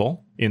certain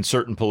people in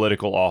certain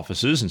political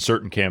offices and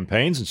certain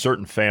campaigns and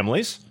certain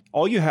families,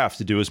 all you have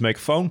to do is make a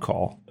phone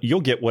call.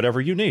 You'll get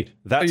whatever you need.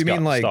 That's got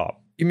to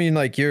stop. You mean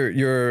like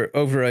you're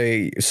over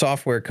a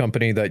software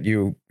company that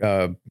you,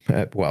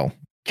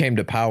 came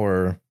to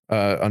power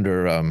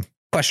under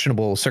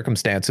questionable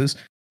circumstances,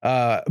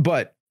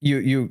 but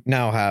you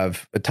now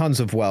have tons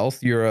of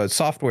wealth. You're a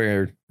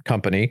software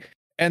company,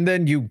 and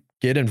then you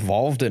get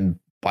involved in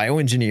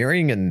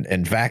bioengineering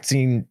and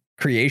vaccine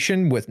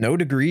creation with no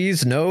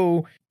degrees,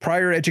 no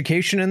prior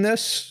education in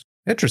this.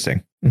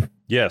 Interesting.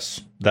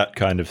 Yes, that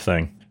kind of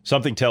thing.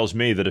 Something tells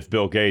me that if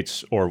Bill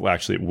Gates, or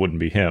actually it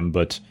wouldn't be him,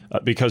 but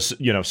because,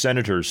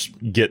 senators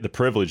get the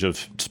privilege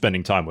of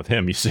spending time with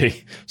him, you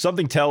see,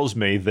 something tells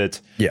me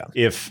that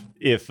if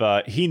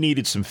he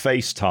needed some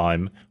face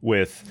time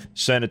with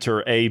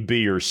Senator A,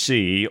 B, or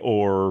C,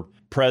 or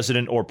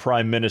president or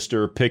prime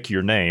minister, pick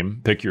your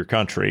name, pick your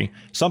country,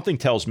 something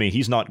tells me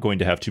he's not going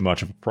to have too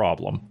much of a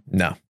problem.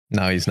 No,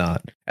 he's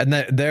not. And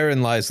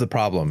therein lies the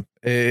problem,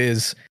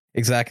 is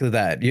exactly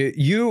that.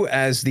 You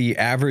as the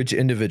average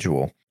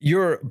individual,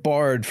 you're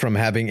barred from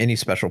having any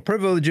special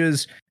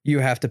privileges. you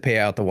have to pay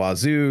out the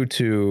wazoo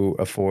to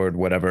afford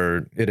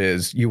whatever it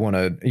is you want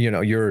to,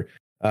 your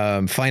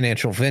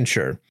financial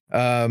venture.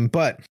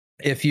 But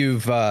if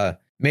you've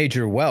made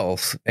your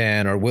wealth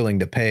and are willing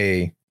to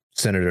pay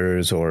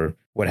senators or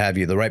what have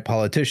you, the right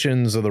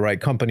politicians or the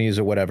right companies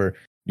or whatever,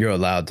 you're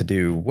allowed to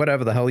do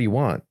whatever the hell you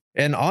want.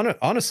 And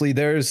honestly,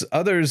 there's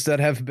others that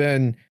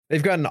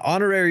they've gotten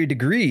honorary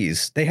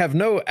degrees. They have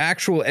no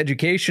actual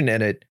education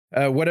in it,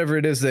 whatever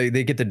it is they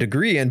get the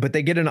degree in, but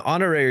they get an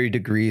honorary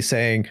degree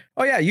saying,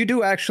 oh, yeah, you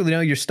do actually know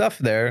your stuff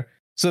there.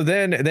 So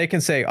then they can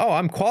say, oh,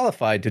 I'm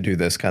qualified to do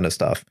this kind of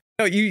stuff.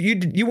 No,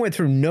 you went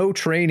through no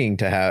training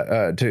to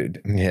have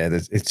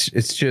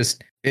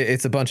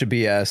it's a bunch of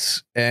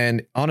BS.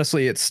 And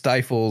honestly, it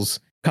stifles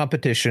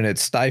competition. It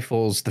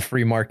stifles the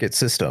free market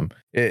system.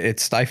 It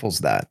stifles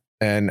that.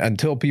 And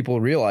until people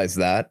realize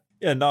that.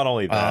 Yeah, not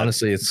only that.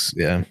 Honestly, it's,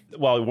 yeah.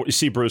 Well, you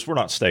see, Bruce, we're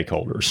not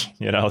stakeholders.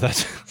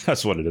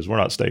 That's what it is. We're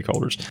not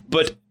stakeholders.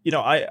 But,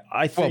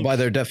 I think. Well, by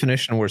their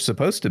definition, we're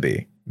supposed to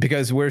be.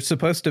 Because we're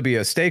supposed to be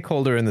a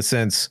stakeholder in the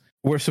sense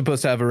we're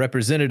supposed to have a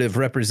representative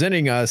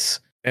representing us.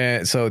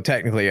 And so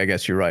technically, I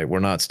guess you're right. We're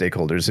not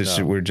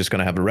stakeholders. We're just going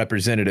to have a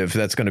representative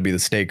that's going to be the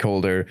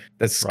stakeholder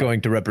that's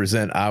going to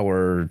represent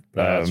our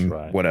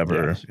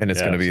whatever. Yes. And it's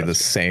going to be the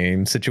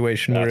same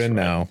situation we're in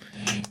now.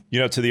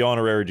 To the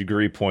honorary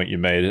degree point you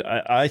made,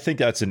 I think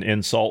that's an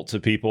insult to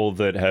people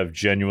that have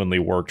genuinely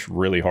worked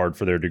really hard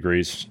for their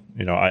degrees.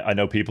 I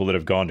know people that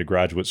have gone to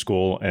graduate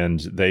school and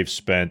they've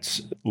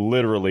spent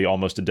literally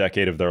almost a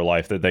decade of their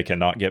life that they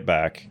cannot get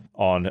back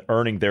on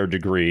earning their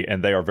degree,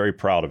 and they are very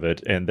proud of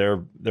it, and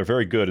they're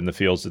very good in the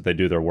fields that they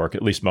do their work,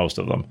 at least most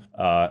of them.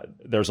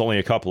 There's only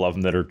a couple of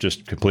them that are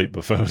just complete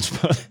buffoons,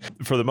 but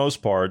for the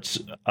most part,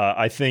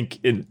 I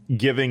think in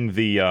giving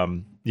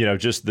the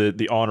just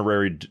the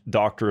honorary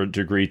doctorate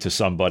degree to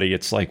somebody,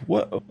 it's like,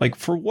 what? Like,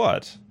 for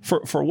what?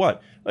 For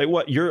what? Like,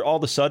 what? You're all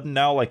of a sudden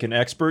now like an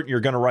expert.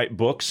 You're going to write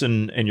books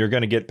and you're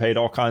going to get paid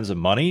all kinds of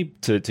money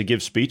to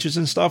give speeches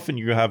and stuff, and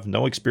you have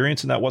no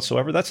experience in that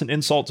whatsoever. That's an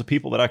insult to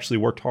people that actually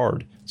worked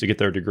hard to get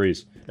their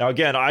degrees. Now,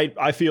 again,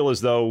 I feel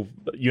as though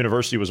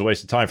university was a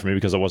waste of time for me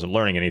because I wasn't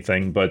learning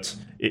anything. But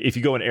if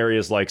you go in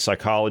areas like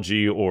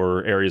psychology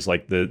or areas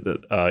like the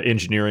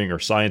engineering or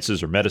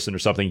sciences or medicine or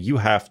something, you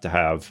have to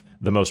have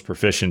the most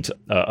proficient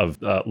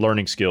of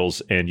learning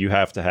skills, and you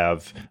have to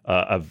have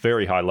a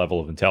very high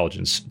level of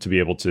intelligence to be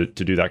able to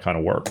do that kind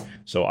of work.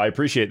 So I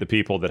appreciate the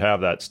people that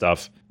have that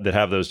stuff, that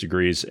have those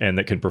degrees, and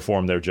that can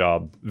perform their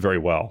job very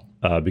well.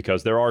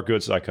 Because there are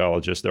good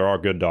psychologists, there are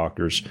good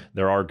doctors,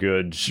 there are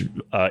good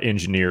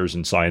engineers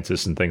and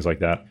scientists and things like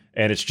that.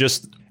 And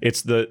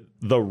it's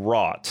the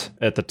rot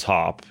at the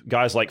top.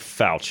 Guys like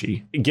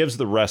Fauci, it gives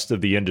the rest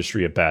of the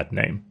industry a bad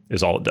name,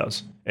 is all it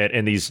does.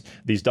 And these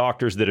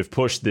doctors that have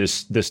pushed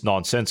this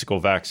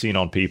nonsensical vaccine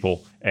on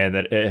people and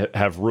that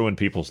have ruined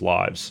people's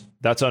lives,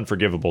 that's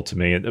unforgivable to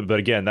me. But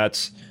again,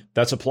 that's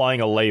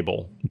applying a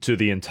label to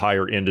the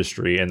entire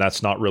industry, and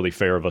that's not really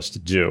fair of us to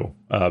do.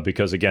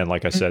 Because again,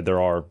 like I said,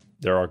 there are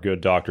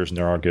good doctors and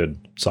there are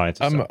good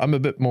scientists. I'm a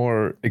bit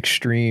more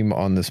extreme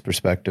on this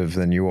perspective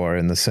than you are,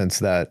 in the sense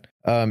that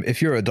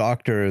if you're a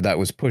doctor that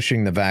was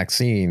pushing the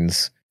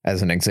vaccines,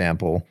 as an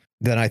example,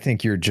 then I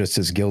think you're just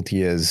as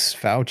guilty as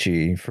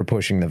Fauci for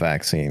pushing the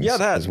vaccines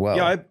as well.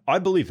 Yeah, I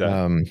believe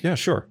that. Yeah,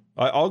 sure.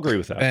 I'll agree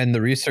with that. And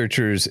the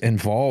researchers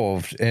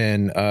involved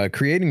in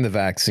creating the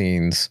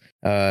vaccines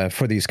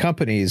for these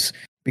companies,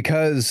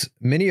 because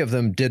many of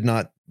them did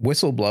not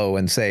whistleblow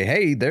and say,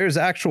 hey, there's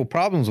actual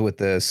problems with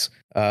this,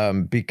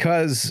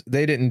 because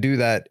they didn't do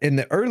that in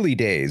the early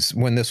days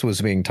when this was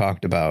being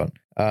talked about.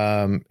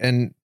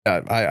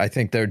 I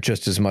think they're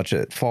just as much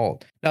at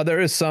fault. Now,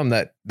 there is some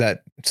that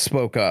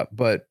spoke up,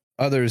 but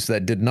others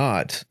that did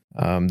not.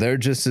 They're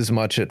just as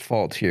much at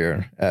fault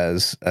here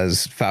as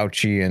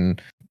Fauci and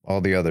all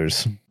the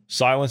others.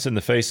 Silence in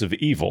the face of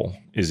evil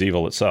is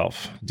evil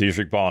itself.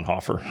 Dietrich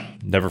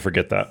Bonhoeffer. Never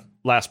forget that.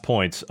 Last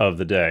point of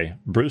the day.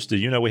 Bruce, do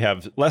you know we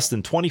have less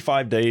than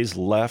 25 days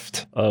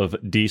left of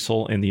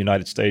diesel in the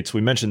United States?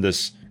 We mentioned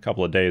this a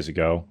couple of days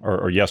ago,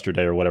 or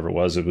yesterday, or whatever it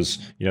was. It was,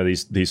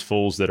 these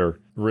fools that are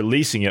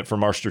releasing it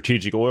from our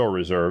strategic oil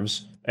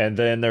reserves, and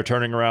then they're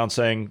turning around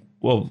saying,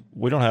 well,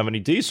 we don't have any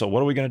diesel.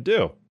 What are we going to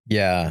do?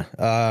 Yeah,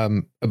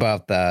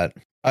 about that.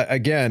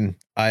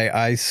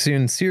 I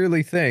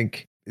sincerely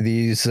think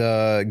these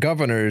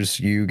governors,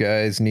 you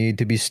guys need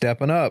to be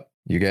stepping up.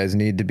 You guys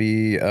need to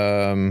be,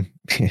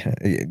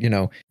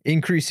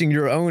 increasing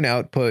your own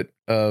output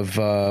of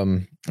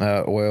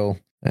oil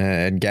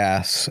and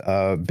gas,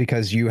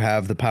 because you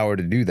have the power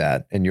to do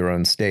that in your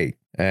own state.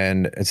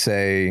 And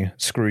say,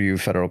 screw you,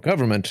 federal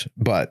government.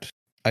 But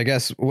I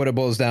guess what it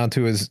boils down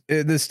to is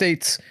the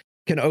states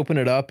can open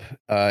it up.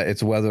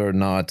 It's whether or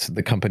not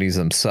the companies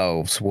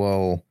themselves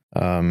will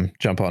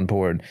jump on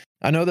board.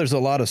 I know there's a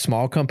lot of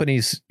small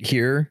companies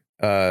here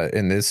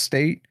in this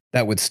state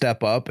that would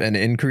step up and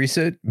increase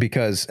it,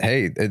 because,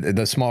 hey,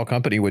 the small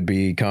company would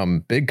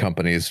become big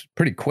companies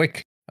pretty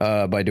quick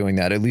by doing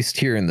that, at least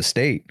here in the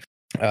state.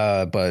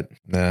 But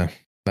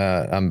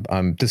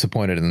I'm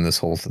disappointed in this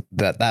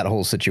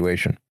whole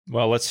situation.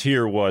 Well, let's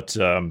hear what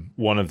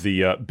one of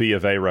the B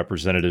of A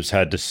representatives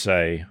had to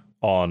say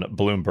on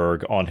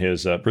Bloomberg on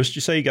his Bruce, did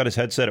you say he got his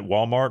headset at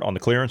Walmart on the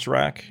clearance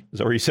rack? Is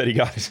that where you said he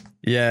got it?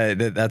 Yeah,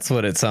 that's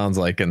what it sounds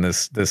like in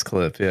this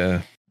clip.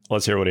 Yeah.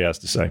 Let's hear what he has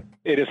to say.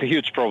 It is a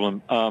huge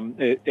problem.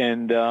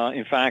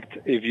 In fact,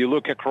 if you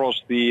look across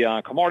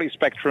the commodity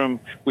spectrum,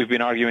 we've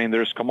been arguing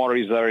there's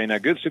commodities that are in a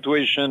good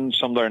situation,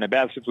 some that are in a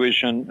bad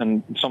situation,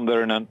 and some that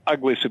are in an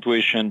ugly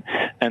situation.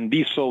 And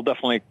diesel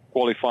definitely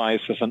qualifies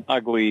as an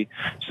ugly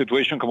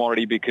situation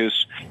commodity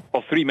because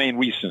of three main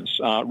reasons.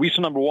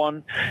 Reason number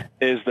one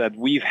is that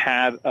we've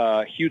had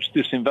a huge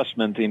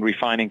disinvestment in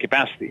refining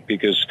capacity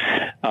because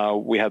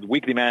we had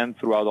weak demand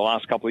throughout the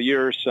last couple of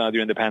years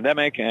during the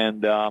pandemic.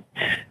 And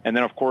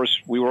then, of course,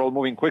 we were all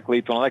moving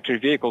quickly to an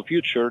electric vehicle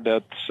future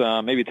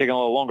that's maybe taken a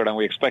little longer than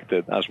we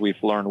expected, as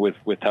we've learned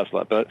with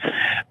Tesla. But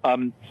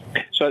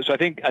so I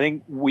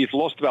think we've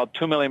lost about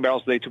 2 million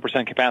barrels a day,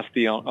 2%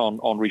 capacity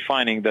on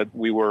refining that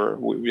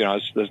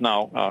is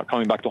now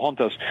coming back to haunt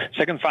us.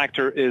 Second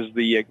factor is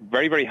the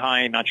very, very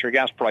high natural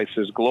gas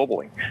prices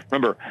globally.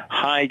 Remember,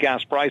 high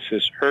gas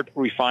prices hurt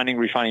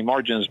refining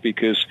margins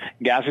because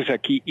gas is a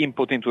key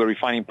input into the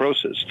refining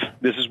process.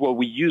 This is what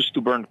we use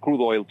to burn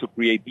crude oil to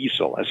create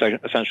diesel.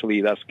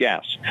 Essentially, that's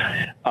gas.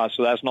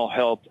 So that's not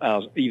helped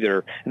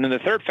either. And then the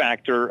third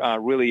factor,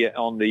 really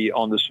on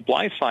the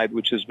supply side,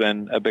 which has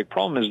been a big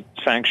problem, is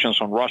sanctions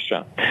on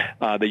Russia.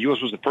 The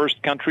U.S. was the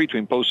first country to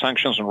impose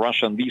sanctions on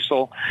Russian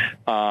diesel,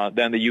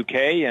 then the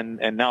U.K.,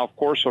 and now, of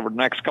course, over the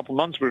next couple of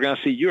months, we're going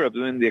to see Europe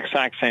doing the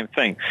exact same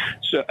thing.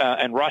 So,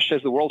 and Russia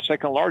is the world's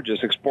second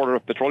largest exporter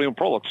of petroleum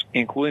products,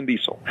 including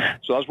diesel.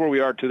 So that's where we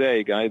are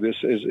today, Guy. This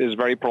is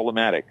very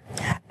problematic.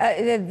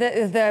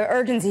 The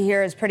urgency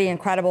here is pretty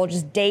incredible,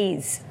 just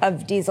days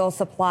of diesel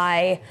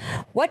supply.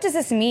 What does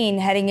this mean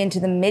heading into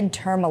the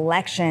midterm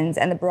elections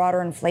and the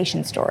broader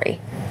inflation story?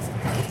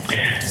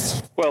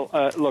 Well,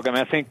 look,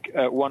 I think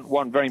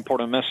one very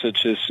important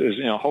message is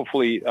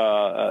hopefully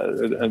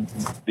the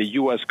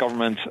U.S.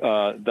 government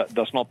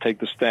does not take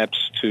the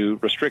steps to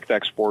restrict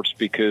exports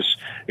because,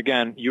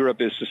 again, Europe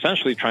is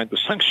essentially trying to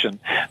sanction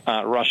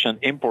Russian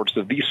imports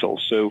of diesel.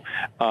 So,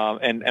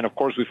 and of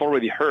course, we've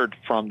already heard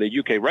from the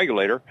U.K.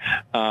 regulator,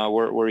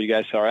 where you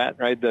guys are at,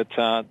 right,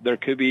 that there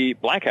could be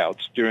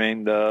blackouts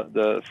during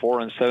the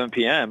 4 and 7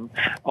 p.m.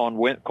 on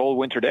cold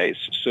winter days.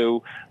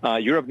 So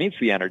Europe needs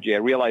the energy. I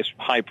realize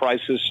high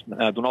prices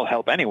do not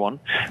help anyone,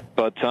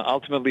 but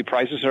ultimately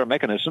prices are a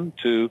mechanism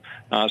to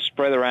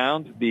spread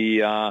around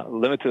the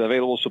limited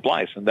available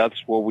supplies, and that's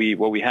what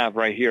we have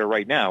right here,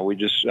 right now. We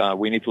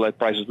need to let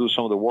prices do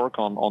some of the work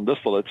on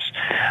distillates,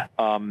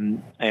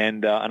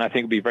 and I think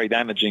it'd be very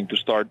damaging to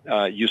start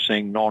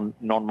using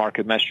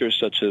non-market measures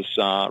such as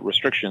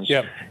restrictions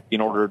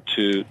in order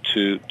to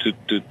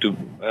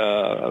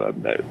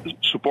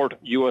support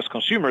U.S.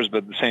 consumers, but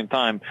at the same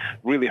time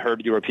really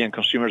hurt European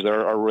consumers that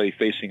are already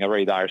facing a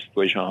very dire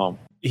situation at home.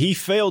 He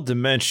failed to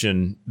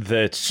mention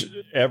that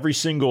every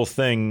single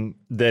thing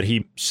that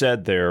he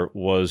said there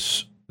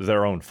was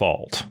their own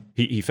fault.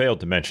 He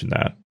failed to mention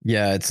that.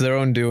 Yeah, it's their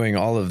own doing,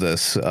 all of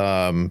this.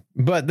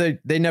 But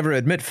they never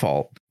admit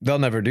fault. They'll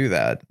never do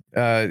that.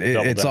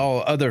 It's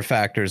all other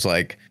factors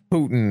like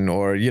Putin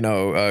or,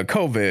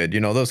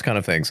 COVID, those kind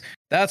of things.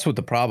 That's what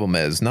the problem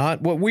is,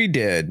 not what we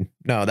did.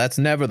 No, that's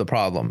never the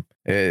problem.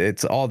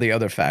 It's all the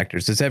other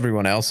factors. It's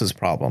everyone else's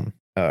problem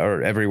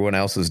or everyone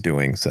else's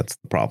doings. That's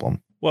the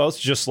problem. Well, it's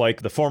just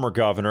like the former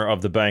governor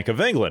of the Bank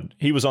of England.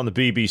 He was on the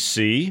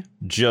BBC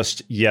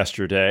just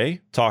yesterday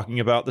talking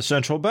about the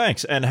central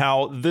banks and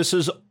how this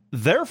is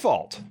their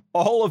fault.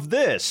 All of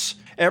this,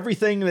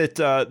 everything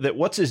that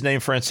what's his name,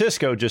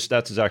 Francisco,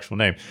 that's his actual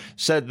name,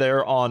 said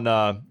there on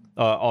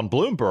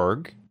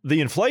Bloomberg, the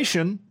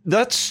inflation,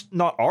 that's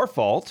not our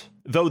fault,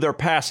 though they're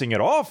passing it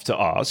off to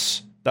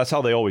us. That's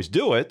how they always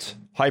do it.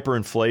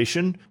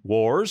 Hyperinflation,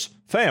 wars,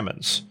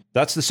 famines.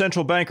 That's the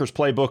central banker's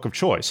playbook of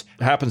choice.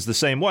 It happens the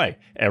same way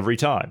every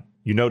time.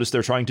 You notice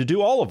they're trying to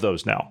do all of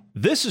those now.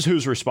 This is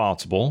who's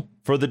responsible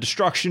for the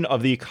destruction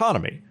of the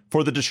economy,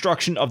 for the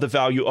destruction of the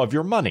value of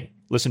your money.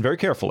 Listen very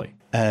carefully.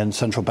 And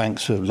central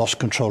banks have lost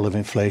control of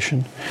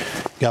inflation.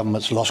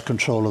 Governments lost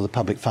control of the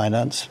public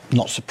finance.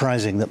 Not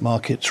surprising that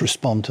markets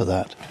respond to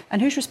that.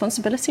 And whose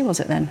responsibility was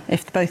it then,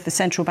 if both the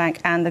central bank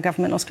and the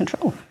government lost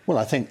control? Well,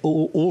 I think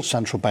all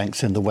central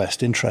banks in the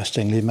West,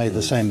 interestingly, made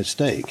the same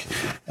mistake.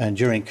 And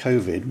during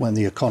COVID, when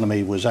the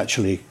economy was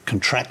actually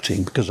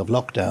contracting because of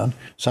lockdown,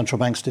 central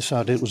banks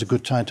decided it was a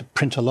good time to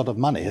print a lot of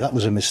money. That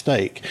was a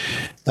mistake.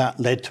 That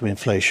led to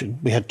inflation.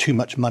 We had too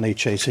much money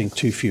chasing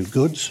too few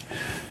goods.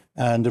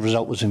 And the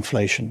result was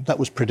inflation. That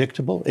was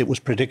predictable. It was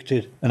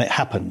predicted, and it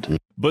happened.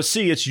 But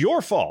see, it's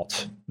your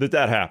fault that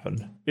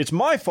happened. It's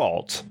my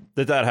fault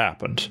that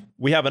happened.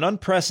 We have an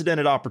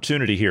unprecedented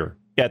opportunity here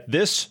at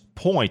this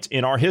point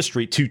in our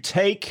history to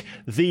take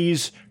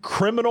these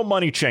criminal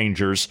money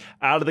changers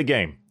out of the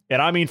game.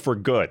 And I mean for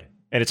good.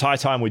 And it's high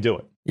time we do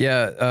it.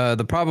 Yeah,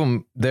 the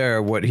problem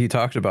there, what he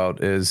talked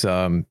about is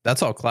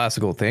that's all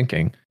classical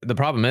thinking. The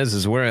problem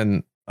is we're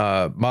in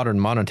modern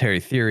monetary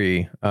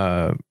theory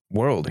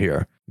world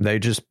here. They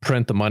just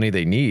print the money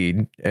they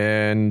need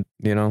and,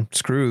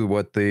 screw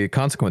what the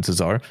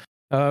consequences are.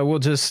 We'll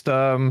just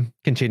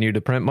continue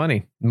to print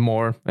money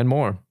more and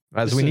more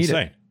as we need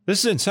it.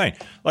 This is insane.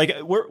 Like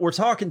we're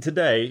talking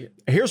today.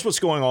 Here's what's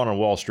going on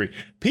Wall Street.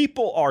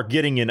 People are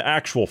getting in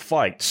actual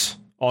fights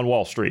on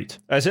Wall Street,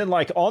 as in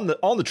like on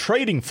the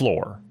trading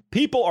floor.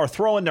 People are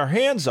throwing their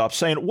hands up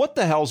saying, what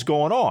the hell's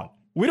going on?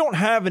 We don't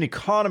have an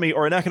economy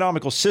or an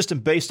economical system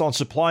based on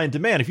supply and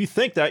demand. If you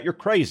think that, you're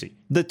crazy.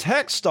 The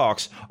tech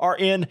stocks are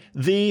in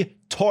the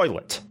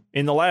toilet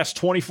in the last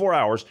 24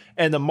 hours,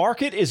 and the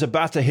market is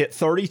about to hit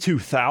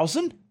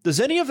 32,000. Does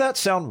any of that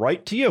sound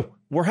right to you?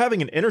 We're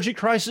having an energy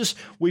crisis.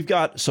 We've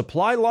got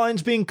supply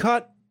lines being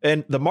cut,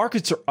 and the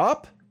markets are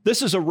up.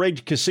 This is a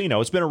rigged casino.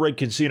 It's been a rigged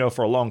casino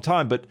for a long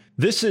time, but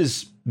this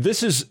is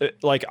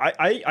like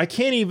I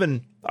can't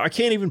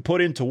even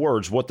put into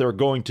words what they're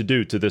going to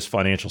do to this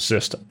financial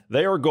system.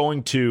 They are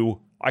going to,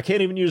 I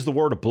can't even use the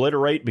word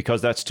obliterate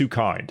because that's too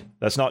kind.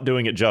 That's not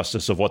doing it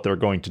justice of what they're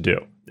going to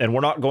do. And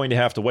we're not going to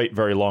have to wait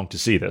very long to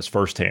see this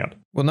firsthand.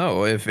 Well,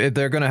 no, if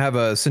they're going to have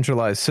a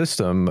centralized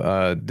system,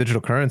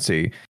 digital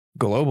currency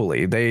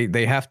globally,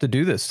 they have to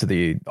do this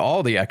to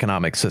all the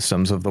economic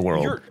systems of the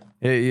world.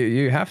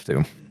 You have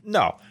to.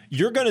 No,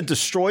 you're going to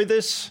destroy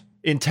this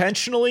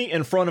intentionally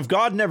in front of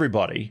God and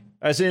everybody.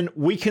 As in,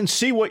 we can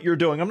see what you're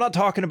doing. I'm not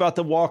talking about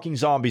the walking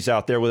zombies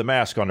out there with a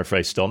mask on their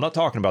face still. I'm not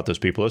talking about those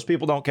people. Those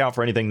people don't count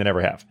for anything. They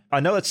never have. I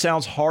know it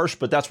sounds harsh,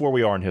 but that's where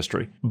we are in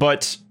history.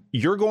 But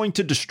you're going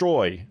to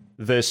destroy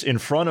this in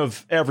front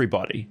of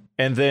everybody.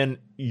 And then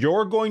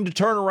you're going to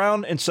turn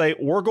around and say,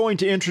 we're going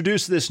to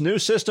introduce this new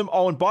system.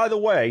 Oh, and by the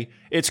way,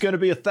 it's going to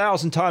be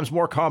 1,000 times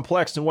more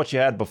complex than what you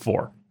had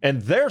before.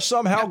 And they're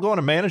somehow going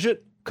to manage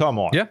it? Come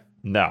on. Yeah.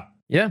 No.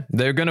 Yeah,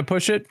 they're going to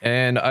push it,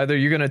 and either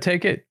you're going to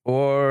take it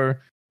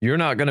or you're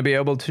not going to be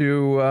able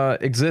to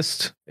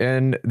exist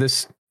in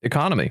this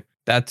economy.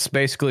 That's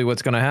basically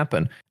what's going to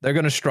happen. They're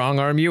going to strong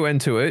arm you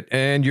into it,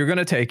 and you're going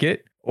to take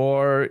it,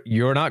 or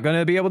you're not going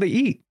to be able to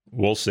eat.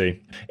 We'll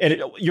see.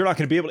 And you're not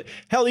going to be able to.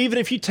 Hell, even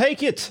if you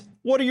take it,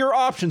 what are your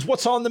options?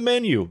 What's on the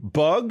menu?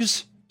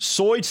 Bugs?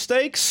 Soy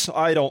steaks?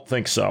 I don't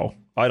think so.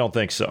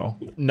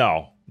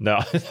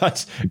 No,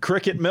 that's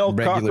cricket milk,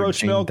 regular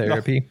cockroach milk.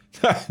 Therapy.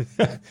 No.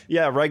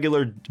 Yeah,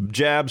 regular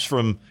jabs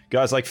from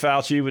guys like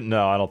Fauci. But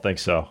no, I don't think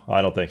so.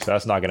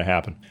 That's not going to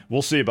happen.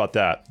 We'll see about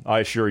that. I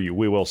assure you,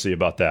 we will see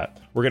about that.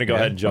 We're going to go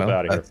ahead and jump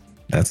out of here.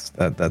 That's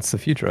the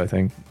future, I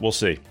think. We'll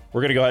see.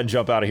 We're going to go ahead and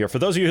jump out of here. For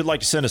those of you who'd like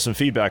to send us some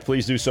feedback,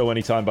 please do so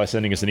anytime by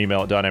sending us an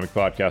email at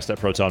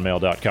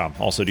dynamicpodcast@protonmail.com.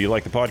 Also, do you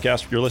like the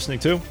podcast you're listening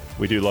to?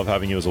 We do love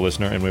having you as a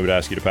listener, and we would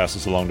ask you to pass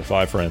this along to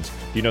 5 friends. Do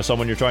you know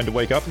someone you're trying to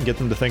wake up and get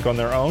them to think on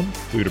their own?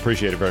 We would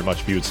appreciate it very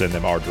much if you would send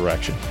them our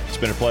direction. It's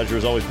been a pleasure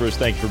as always, Bruce.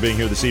 Thank you for being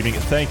here this evening.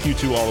 And thank you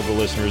to all of the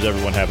listeners.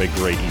 Everyone have a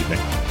great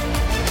evening.